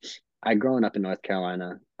summer, I growing up in North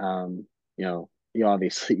Carolina, you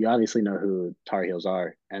obviously know who Tar Heels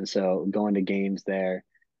are, and so going to games there,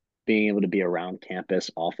 being able to be around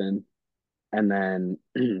campus often, and then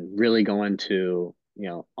really going to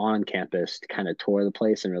on campus to kind of tour the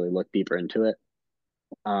place and really look deeper into it.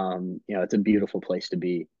 It's a beautiful place to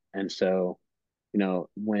be. And so,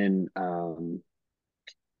 when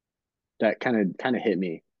that kind of hit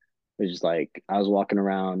me, it was just like I was walking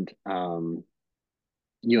around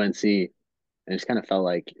UNC and it just kind of felt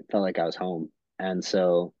like I was home. And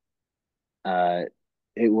so uh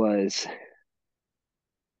it was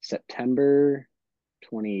September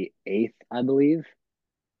 28th, I believe.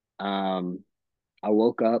 Um I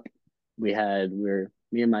woke up, me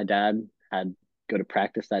and my dad had go to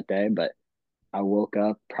practice that day, but I woke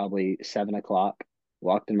up probably 7 o'clock,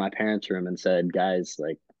 walked in my parents' room and said, guys,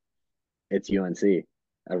 like it's UNC.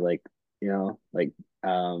 I was like, like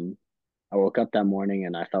um I woke up that morning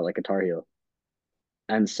and I felt like a Tar Heel.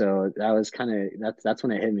 And so that was kind of that's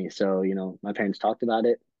when it hit me. So, my parents talked about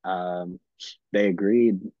it. They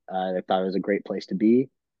agreed. They thought it was a great place to be.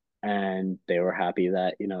 And they were happy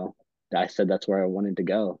that, I said that's where I wanted to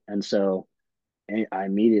go. And so I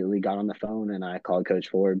immediately got on the phone and I called Coach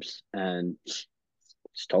Forbes and just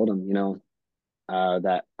told him,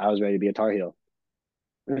 that I was ready to be a Tar Heel.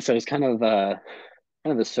 And so it's kind of a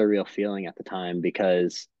surreal feeling at the time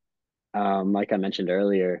because, like I mentioned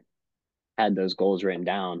earlier, had those goals written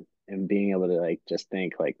down and being able to like just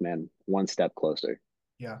think like, man, one step closer.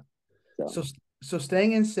 Yeah. So So so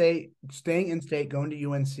staying in state, going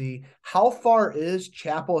to UNC. How far is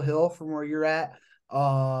Chapel Hill from where you're at?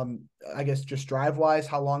 I guess just drive wise,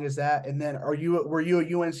 how long is that? And then were you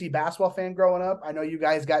a UNC basketball fan growing up? I know you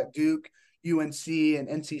guys got Duke, UNC, and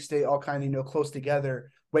NC State all kind of close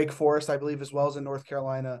together. Wake Forest, I believe, as well as in North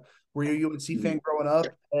Carolina. Were you a UNC fan growing up?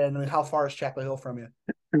 And I mean, how far is Chapel Hill from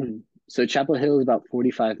you? so Chapel Hill is about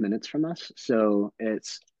 45 minutes from us. So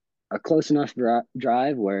it's a close enough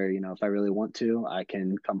drive where, if I really want to, I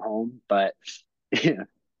can come home, but yeah,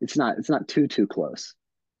 it's not too close.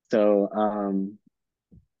 So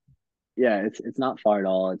yeah, it's not far at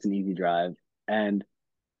all. It's an easy drive. And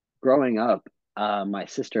growing up, my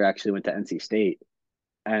sister actually went to NC State.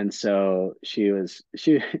 And so she was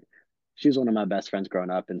one of my best friends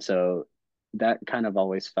growing up. And so that kind of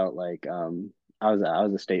always felt like I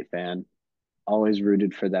was a state fan, always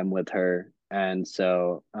rooted for them with her. And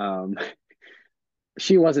so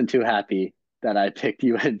she wasn't too happy that I picked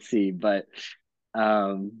UNC, but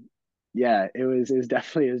um yeah, it was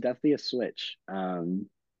definitely a switch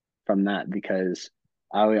from that because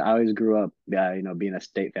I always grew up, yeah, being a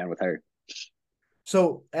state fan with her.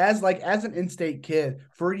 So as an in-state kid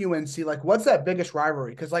for UNC, like what's that biggest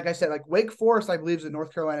rivalry? Because like I said, like Wake Forest, I believe is in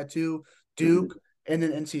North Carolina too, Mhm. Duke, and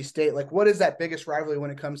then NC State. Like, what is that biggest rivalry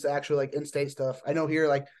when it comes to actually like in-state stuff? I know here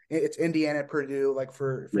like it's Indiana, Purdue. Like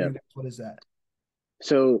for Yeah. you guys, what is that?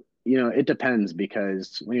 So, it depends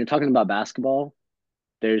because when you're talking about basketball,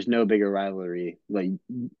 there's no bigger rivalry. Like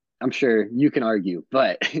I'm sure you can argue,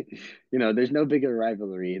 but there's no bigger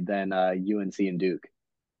rivalry than UNC and Duke.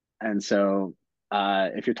 And so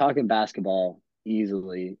if you're talking basketball,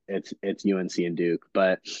 easily it's UNC and Duke.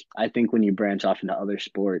 But I think when you branch off into other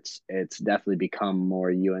sports, it's definitely become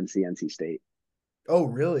more UNC NC State. Oh,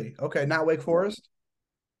 really? Okay, not Wake Yeah. Forest.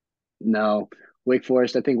 No, Wake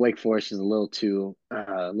Forest. I think Wake Forest is a little too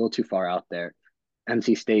far out there.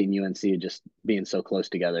 NC State and UNC just being so close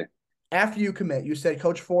together. After you commit, you said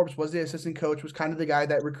Coach Forbes was the assistant coach, was kind of the guy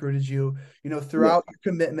that recruited you. Yep. Throughout your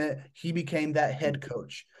commitment, he became that head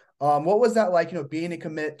coach. What was that like? Being a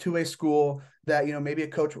commit to a school that maybe a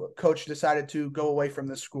coach decided to go away from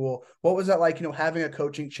this school. What was that like? Having a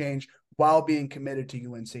coaching change while being committed to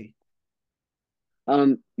UNC.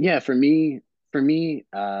 Yeah, for me,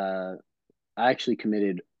 I actually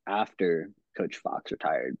committed after Coach Fox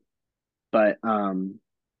retired, but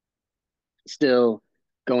still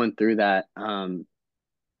going through that.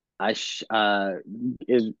 I sh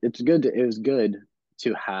is it's good to, it was good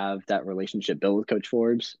to have that relationship built with Coach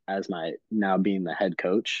Forbes as my now being the head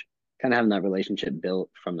coach. Kind of having that relationship built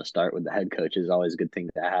from the start with the head coach is always a good thing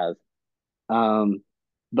to have.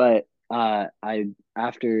 But I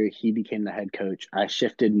after he became the head coach, I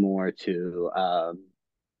shifted more to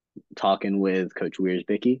talking with Coach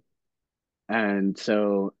Wiersbicky. And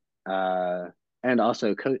so uh, and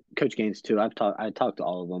also Coach Gaines too. I talked to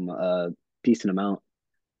all of them a decent amount,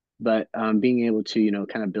 but being able to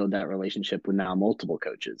kind of build that relationship with now multiple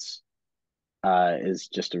coaches is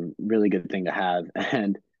just a really good thing to have.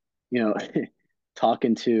 And you know,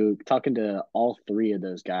 talking to all three of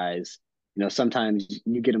those guys, sometimes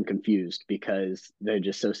you get them confused because they're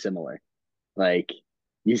just so similar. Like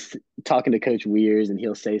you talking to Coach Weirs and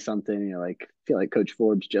he'll say something, and you're like, I feel like Coach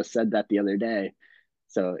Forbes just said that the other day.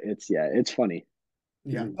 So it's funny.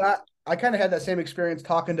 Yeah, that I kind of had that same experience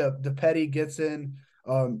talking to Petty, Gitson,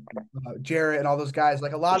 Jarrett, and all those guys.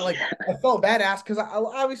 Like a lot of like I felt bad asked because I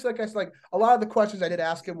obviously like I said like a lot of the questions I did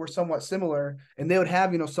ask him were somewhat similar, and they would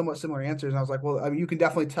have somewhat similar answers. And I was like, well, I mean, you can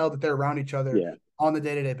definitely tell that they're around each other Yeah, on the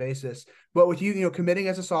day-to-day basis. But with you, committing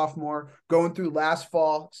as a sophomore, going through last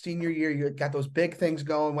fall, senior year, you got those big things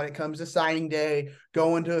going when it comes to signing day,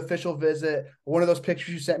 going to official visit. One of those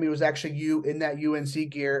pictures you sent me was actually you in that UNC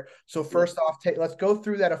gear. So yeah, first off, let's go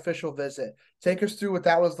through that official visit. Take us through what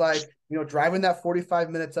that was like, driving that 45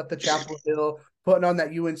 minutes up the Chapel Hill, putting on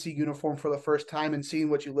that UNC uniform for the first time and seeing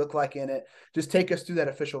what you look like in it. Just take us through that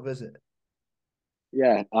official visit.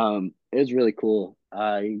 yeah. It was really cool.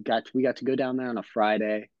 We got to go down there on a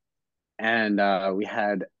Friday, and we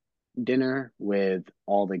had dinner with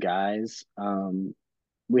all the guys.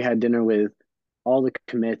 We had dinner with all the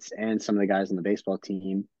commits and some of the guys on the baseball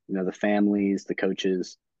team. The families, the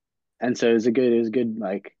coaches, and so it was a good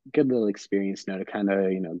like good little experience, to kind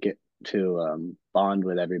of get to bond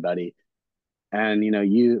with everybody. And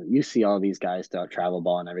you see all these guys throughout travel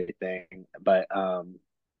ball and everything, but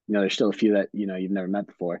there's still a few that you've never met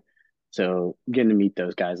before. So getting to meet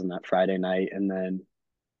those guys on that Friday night, and then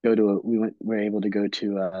we were able to go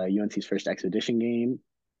to UNC's first expedition game.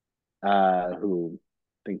 Who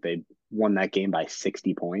I think they won that game by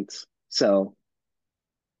 60 points. So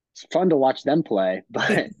it's fun to watch them play,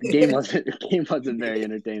 but game wasn't very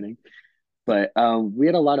entertaining. But we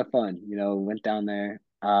had a lot of fun. Went down there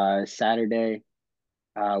Saturday.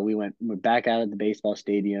 We're back out at the baseball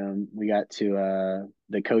stadium. We got to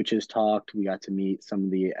the coaches talked. We got to meet some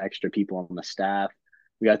of the extra people on the staff.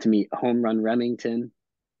 We got to meet Home Run Remington,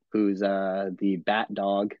 who's the bat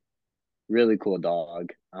dog, really cool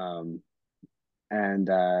dog. And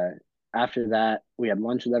after that, we had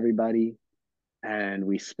lunch with everybody, and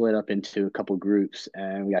we split up into a couple groups,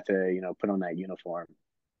 and we got to put on that uniform.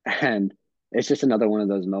 And it's just another one of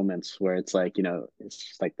those moments where it's like it's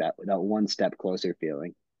just like that one step closer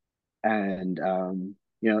feeling. And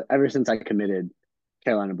ever since I committed,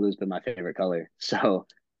 Carolina blue's been my favorite color. So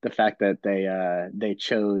the fact that they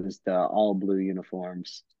chose the all blue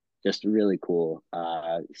uniforms, just really cool.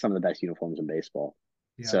 Some of the best uniforms in baseball.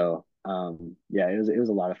 Yeah. So yeah, it was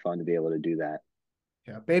a lot of fun to be able to do that.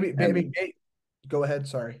 Yeah. And Go ahead.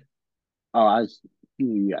 Sorry. oh,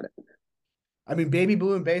 you got it. I mean, baby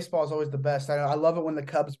blue in baseball is always the best. I love it when the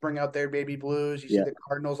Cubs bring out their baby blues. You see Yeah. the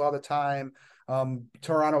Cardinals all the time,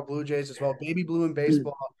 Toronto Blue Jays as well. Baby blue in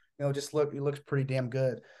baseball, just it looks pretty damn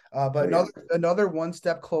good. But Oh yeah. another one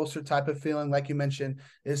step closer type of feeling, like you mentioned,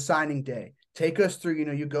 is signing day. Take us through.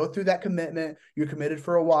 You go through that commitment. You're committed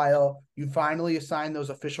for a while. You finally assign those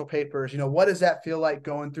official papers. What does that feel like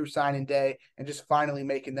going through signing day and just finally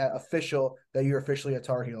making that official that you're officially a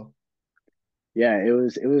Tar Heel? Yeah, it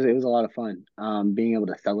was a lot of fun. Being able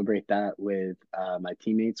to celebrate that with my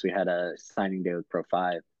teammates. We had a signing day with Pro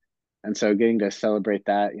Five, and so getting to celebrate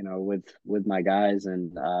that, with my guys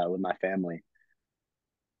and with my family,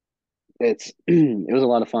 it was a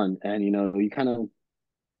lot of fun. And you kind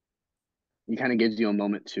of gives you a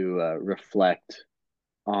moment to reflect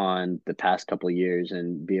on the past couple of years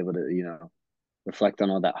and be able to reflect on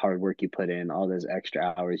all that hard work you put in, all those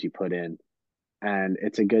extra hours you put in. And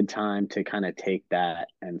it's a good time to kind of take that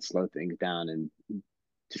and slow things down and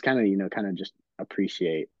just kind of kind of just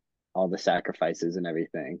appreciate all the sacrifices and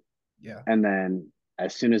everything. Yeah. And then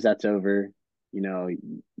as soon as that's over,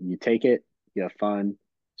 you take it, you have fun.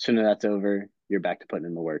 As soon as that's over, you're back to putting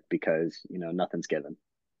in the work because nothing's given.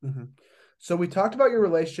 Mm-hmm. So we talked about your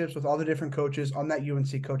relationships with all the different coaches on that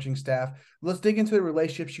UNC coaching staff. Let's dig into the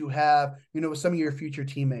relationships you have, with some of your future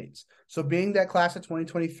teammates. So being that class of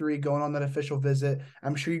 2023, going on that official visit,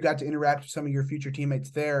 I'm sure you got to interact with some of your future teammates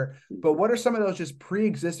there. But what are some of those just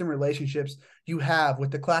pre-existing relationships you have with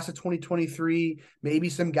the class of 2023? Maybe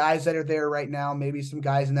some guys that are there right now, maybe some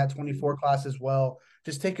guys in that 24 class as well.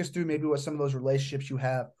 Just take us through maybe what some of those relationships you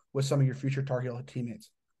have with some of your future Tar Heel teammates.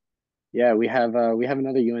 Yeah, we have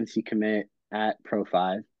another UNC commit at Pro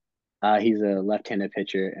Five. He's a left-handed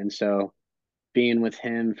pitcher, and so being with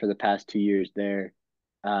him for the past 2 years there,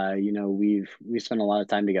 we spent a lot of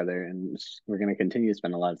time together, and we're going to continue to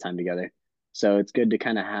spend a lot of time together. So it's good to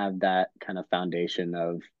kind of have that kind of foundation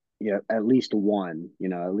of, at least one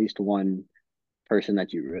person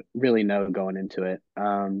that you really know going into it.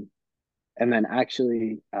 And then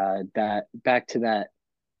actually, that back to that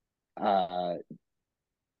uh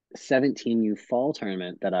 17U fall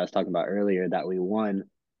tournament that I was talking about earlier that we won.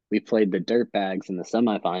 We played the Dirtbags in the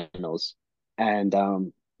semifinals, and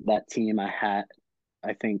that team I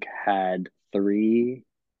think had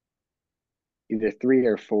either three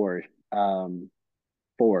or um,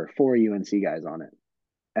 four UNC guys on it.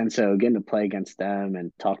 And so getting to play against them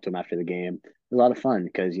and talk to them after the game was a lot of fun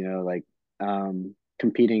because, like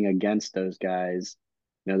competing against those guys,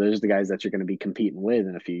 those are the guys that you're going to be competing with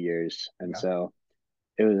in a few years. And Yeah. so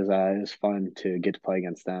it was fun to get to play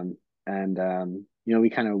against them. And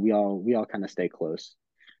we all kind of stay close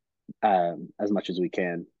as much as we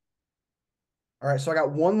can. All right, so I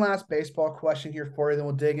got one last baseball question here for you. Then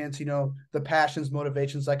we'll dig into, the passions,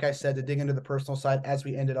 motivations, like I said, to dig into the personal side as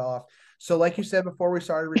we end it off. So, like you said before we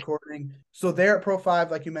started recording, so there at Pro Five,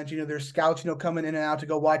 like you mentioned, there's scouts, coming in and out to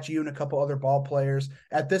go watch you and a couple other ball players.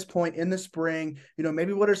 At this point in the spring,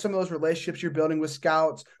 maybe what are some of those relationships you're building with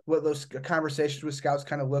scouts? What those conversations with scouts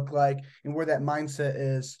kind of look like, and where that mindset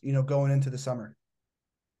is, going into the summer.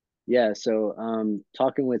 Yeah, so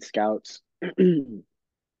talking with scouts, kind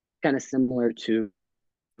of similar to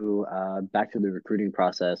back to the recruiting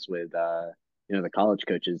process with the college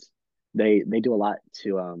coaches. They do a lot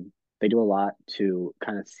to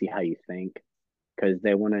kind of see how you think because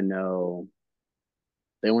they want to know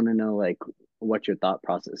like what your thought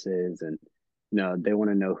process is, and they want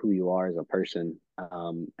to know who you are as a person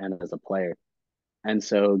and as a player. And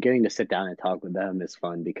so getting to sit down and talk with them is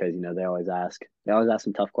fun because they always ask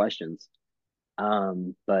some tough questions.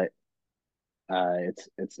 But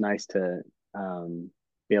it's nice to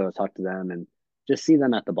be able to talk to them and just see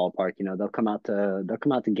them at the ballpark. They'll come out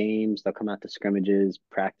to games, they'll come out to scrimmages,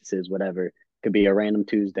 practices, whatever. Could be a random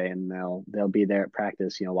Tuesday, and they'll be there at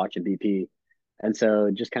practice, watching BP. And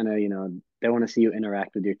so just kind of they want to see you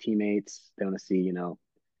interact with your teammates. They want to see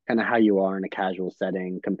kind of how you are in a casual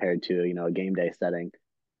setting compared to a game day setting,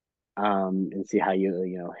 and see how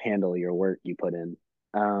you handle your work you put in.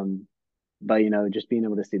 But just being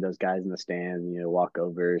able to see those guys in the stands, walk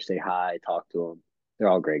over, say hi, talk to them. They're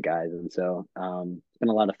all great guys, and so it's been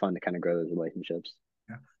a lot of fun to kind of grow those relationships.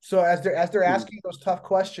 Yeah. So as they're asking those tough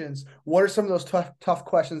questions, what are some of those tough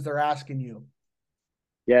questions they're asking you?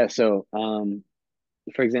 Yeah. So,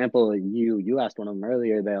 for example, you asked one of them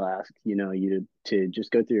earlier. They'll ask you to just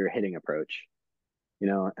go through your hitting approach,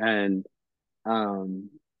 and um,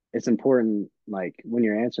 it's important. Like when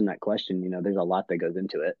you're answering that question, there's a lot that goes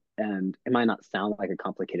into it, and it might not sound like a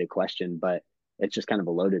complicated question, but it's just kind of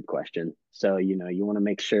a loaded question. So you want to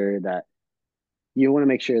make sure that you're not you want to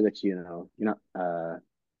make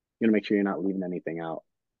sure you're not leaving anything out.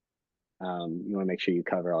 You want to make sure you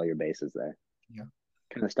cover all your bases there, Yeah.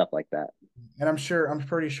 kind of stuff like that. And I'm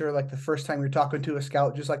pretty sure like the first time you're talking to a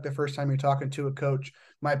scout, just like the first time you're talking to a coach,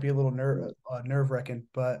 might be a little nerve wracking.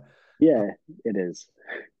 Uh, Yeah, it is.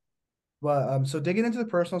 so digging into the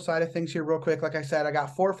personal side of things here, real quick. Like I said, I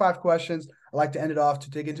got 4 or 5 questions. I like to end it off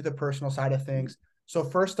to dig into the personal side of things. So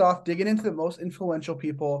first off, digging into the most influential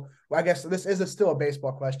people. Well, I guess this is still a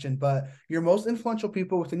baseball question, but your most influential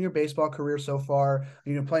people within your baseball career so far.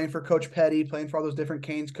 Playing for Coach Petty, playing for all those different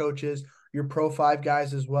Canes coaches, your Pro Five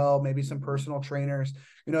guys as well, maybe some personal trainers.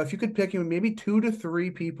 If you could pick maybe 2 to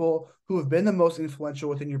 3 people who have been the most influential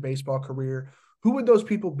within your baseball career, who would those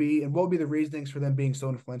people be, and what would be the reasonings for them being so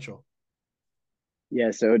influential?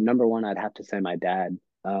 Yeah, so number one, I'd have to say my dad.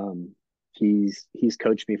 He's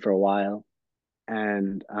coached me for a while,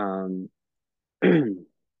 and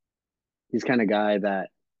he's kind of guy that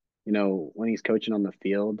when he's coaching on the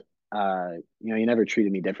field, he never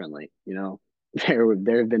treated me differently.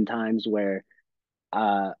 There have been times where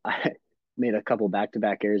I made a couple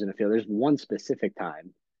back-to-back errors in the field. There's one specific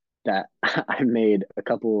time that I made a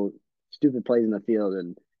couple stupid plays in the field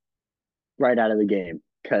and right out of the game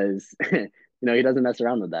because he doesn't mess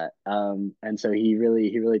around with that. And so he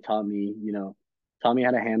really taught me how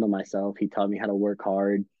to handle myself. He taught me how to work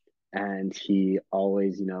hard, and he's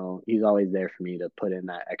always there for me to put in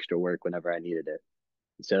that extra work whenever I needed it.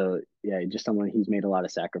 So yeah, just someone he's made a lot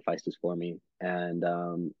of sacrifices for me and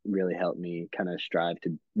really helped me kind of strive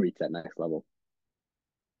to reach that next level.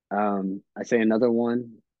 I say another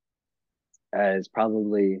one is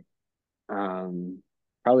um,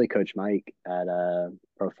 probably Coach Mike at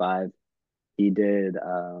Pro Five. He did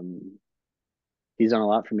he's done a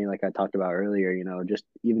lot for me, like I talked about earlier. Just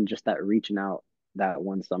that reaching out that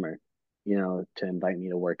one summer, to invite me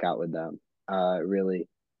to work out with them. Really,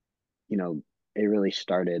 you know it really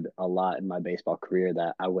started a lot in my baseball career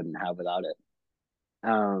that I wouldn't have without it.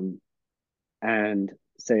 Um, and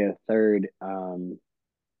say a third,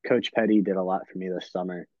 Coach Petty did a lot for me this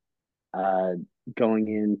summer. Uh, Going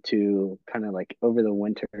into kind of like over the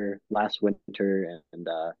winter, last winter, and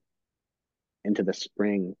into the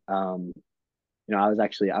spring, I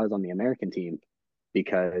was on the American team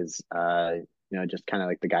because just kind of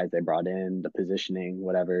like the guys they brought in, the positioning,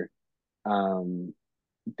 whatever. Um,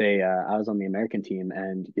 they I was on the American team,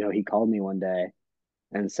 and he called me one day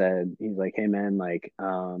and said, he's like, "Hey man, like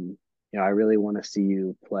I really want to see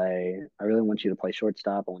you play. I really want you to play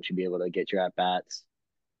shortstop. I want you to be able to get your at bats,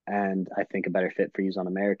 and I think a better fit for you is on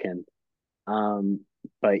American." Um,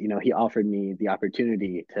 but he offered me the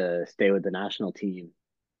opportunity to stay with the national team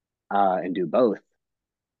and do both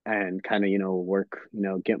and kind of work,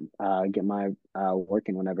 get my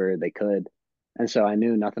working whenever they could. And so I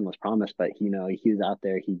knew nothing was promised, but he was out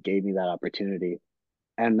there. He gave me that opportunity,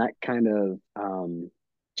 and that kind of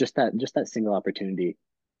just that single opportunity.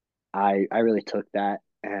 I really took that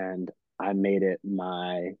and I just made it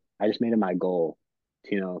my goal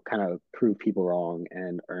to kind of prove people wrong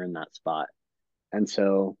and earn that spot. And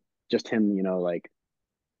so just him, like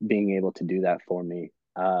being able to do that for me,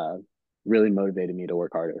 really motivated me to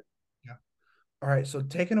work harder. Yeah. All right. So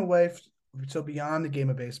taking away, so beyond the game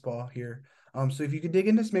of baseball here. So if you could dig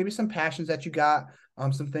into maybe some passions that you got,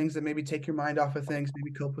 some things that maybe take your mind off of things,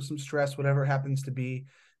 maybe cope with some stress, whatever it happens to be.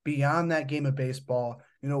 Beyond that game of baseball,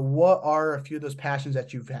 what are a few of those passions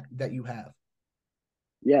that you have?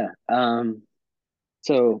 Yeah.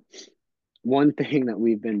 So one thing that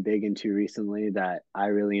we've been big into recently that I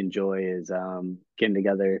really enjoy is getting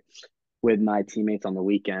together with my teammates on the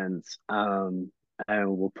weekends. And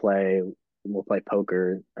we'll play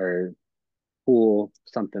poker or pool,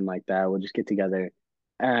 something like that. We'll just get together.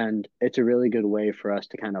 And it's a really good way for us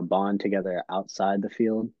to kind of bond together outside the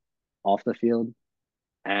field, off the field.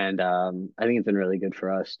 And I think it's been really good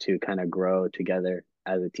for us to kind of grow together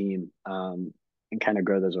as a team and kind of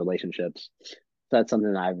grow those relationships. So that's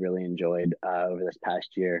something that I've really enjoyed over this past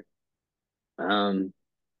year. Um,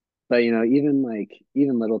 but even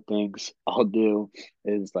little things I'll do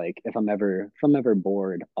is like if I'm ever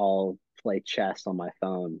bored, I'll play chess on my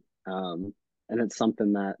phone. And it's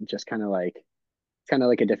something that just kind of like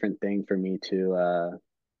a different thing for me to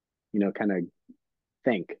kind of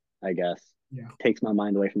think, I guess. Yeah. Takes my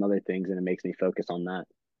mind away from other things and it makes me focus on that.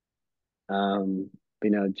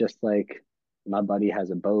 Just like my buddy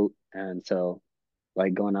has a boat, and so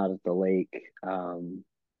like going out at the lake, and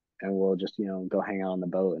we'll just go hang out on the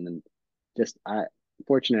boat, and then just I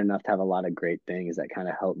fortunate enough to have a lot of great things that kind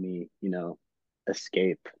of help me,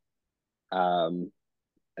 escape, um,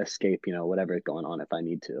 escape, whatever is going on if I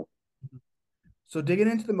need to. So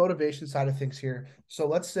digging into the motivation side of things here. So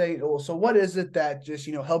let's say, so what is it that just,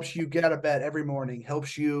 helps you get out of bed every morning,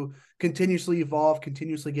 helps you continuously evolve,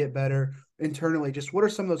 continuously get better internally? Just what are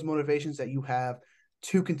some of those motivations that you have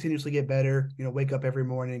to continuously get better, wake up every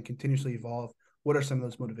morning, continuously evolve? What are some of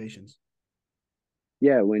those motivations?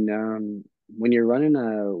 Yeah, when you're in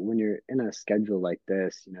a schedule like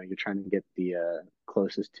this, you're trying to get the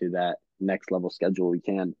closest to that next level schedule we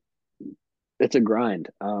can. It's a grind.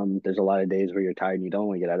 There's a lot of days where you're tired and you don't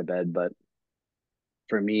want to get out of bed, but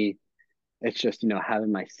for me, it's just,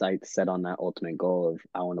 having my sights set on that ultimate goal of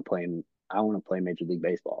I want to play Major League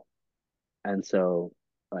Baseball. And so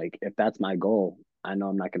like if that's my goal, I know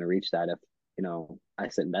I'm not going to reach that if, I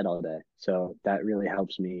sit in bed all day. So that really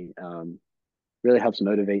helps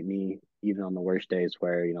motivate me even on the worst days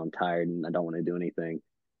where, I'm tired and I don't want to do anything.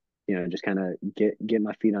 Just kind of get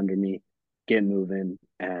my feet under me, get moving,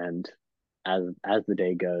 and as the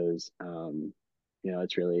day goes,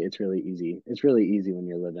 it's really easy. It's really easy when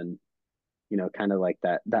you're living, kind of like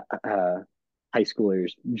that high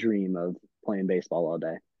schooler's dream of playing baseball all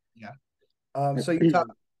day. Yeah.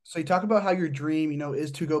 So you talk about how your dream,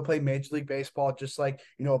 is to go play Major League Baseball, just like,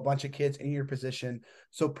 a bunch of kids in your position.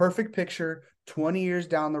 So perfect picture, 20 years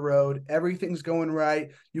down the road, everything's going right.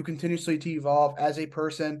 You continuously to evolve as a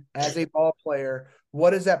person, as a ball player.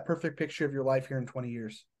 What is that perfect picture of your life here in 20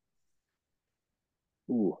 years?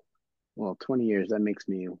 Ooh, well, 20 years, that makes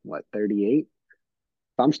me what, 38? If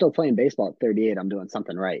I'm still playing baseball at 38, I'm doing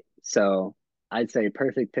something right. So I'd say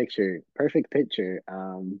perfect picture, perfect picture.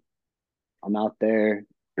 I'm out there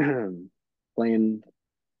playing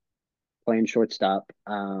playing shortstop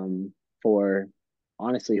for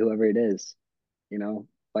honestly whoever it is, you know.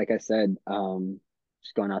 Like I said,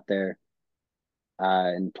 just going out there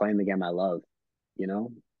and playing the game I love, you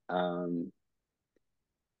know. Um,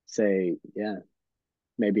 Say yeah,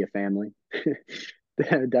 maybe a family.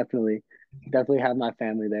 Definitely, definitely have my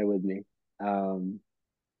family there with me. Um,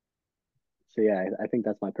 so yeah, I think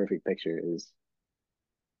that's my perfect picture is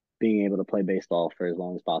being able to play baseball for as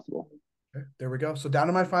long as possible. Okay, there we go. So down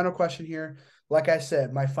to my final question here. Like I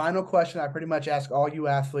said, my final question I pretty much ask all you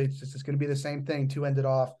athletes. This is going to be the same thing to end it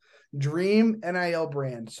off. Dream NIL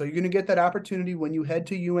brand. So you're going to get that opportunity when you head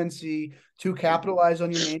to UNC to capitalize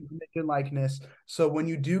on your name, image, and likeness. So when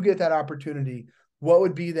you do get that opportunity, what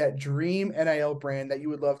would be that dream NIL brand that you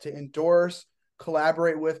would love to endorse,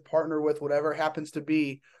 collaborate with, partner with, whatever it happens to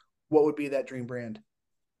be? What would be that dream brand?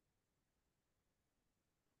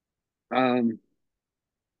 Um,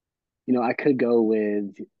 I could go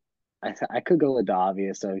with I could go with the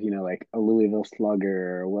obvious of like a Louisville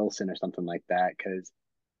Slugger or a Wilson or something like that because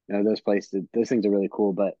those things are really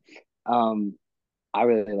cool. But um, I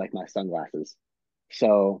really like my sunglasses,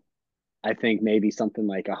 so I think maybe something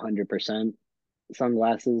like 100%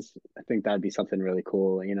 sunglasses. I think that'd be something really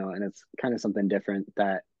cool, and it's kind of something different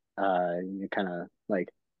that kind of like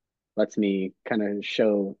lets me kind of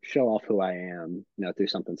show off who I am, through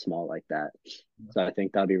something small like that. So I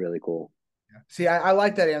think that'd be really cool. See, I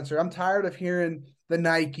like that answer. I'm tired of hearing the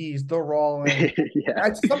Nikes, the Rollins.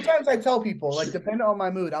 Yeah, Sometimes I tell people, like, depending on my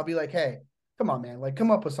mood, I'll be like, hey, come on, man, like,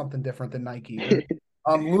 come up with something different than Nike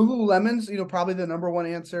or Lululemon's, probably the number one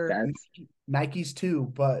answer. that's Nikes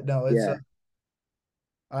too, but no, it's yeah,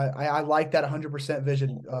 I like that 100%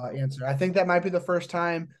 vision answer. I think that might be the first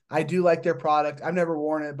time I do like their product. I've never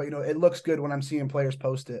worn it, but it looks good when I'm seeing players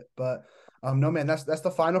post it. But no, man, that's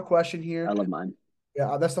the final question I here. love mine.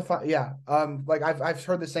 Yeah, that's the fun. Yeah, like I've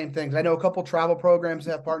heard the same things. I know a couple travel programs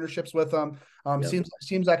that have partnerships with them. Yep,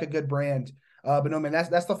 Seems like a good brand. But no, man,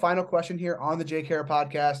 that's the final question here on the JKR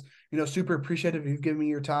podcast. Super appreciative you've given me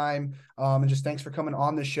your time. And just thanks for coming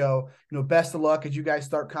on the show. Best of luck as you guys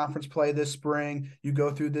start conference play this spring. You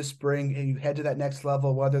go through this spring and you head to that next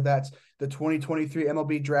level, whether that's the 2023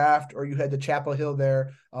 MLB draft or you head to Chapel Hill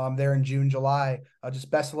there in June, July. Just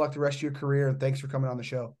best of luck the rest of your career, and thanks for coming on the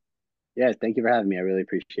show. yeah. Thank you for having me. I really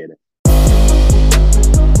appreciate it.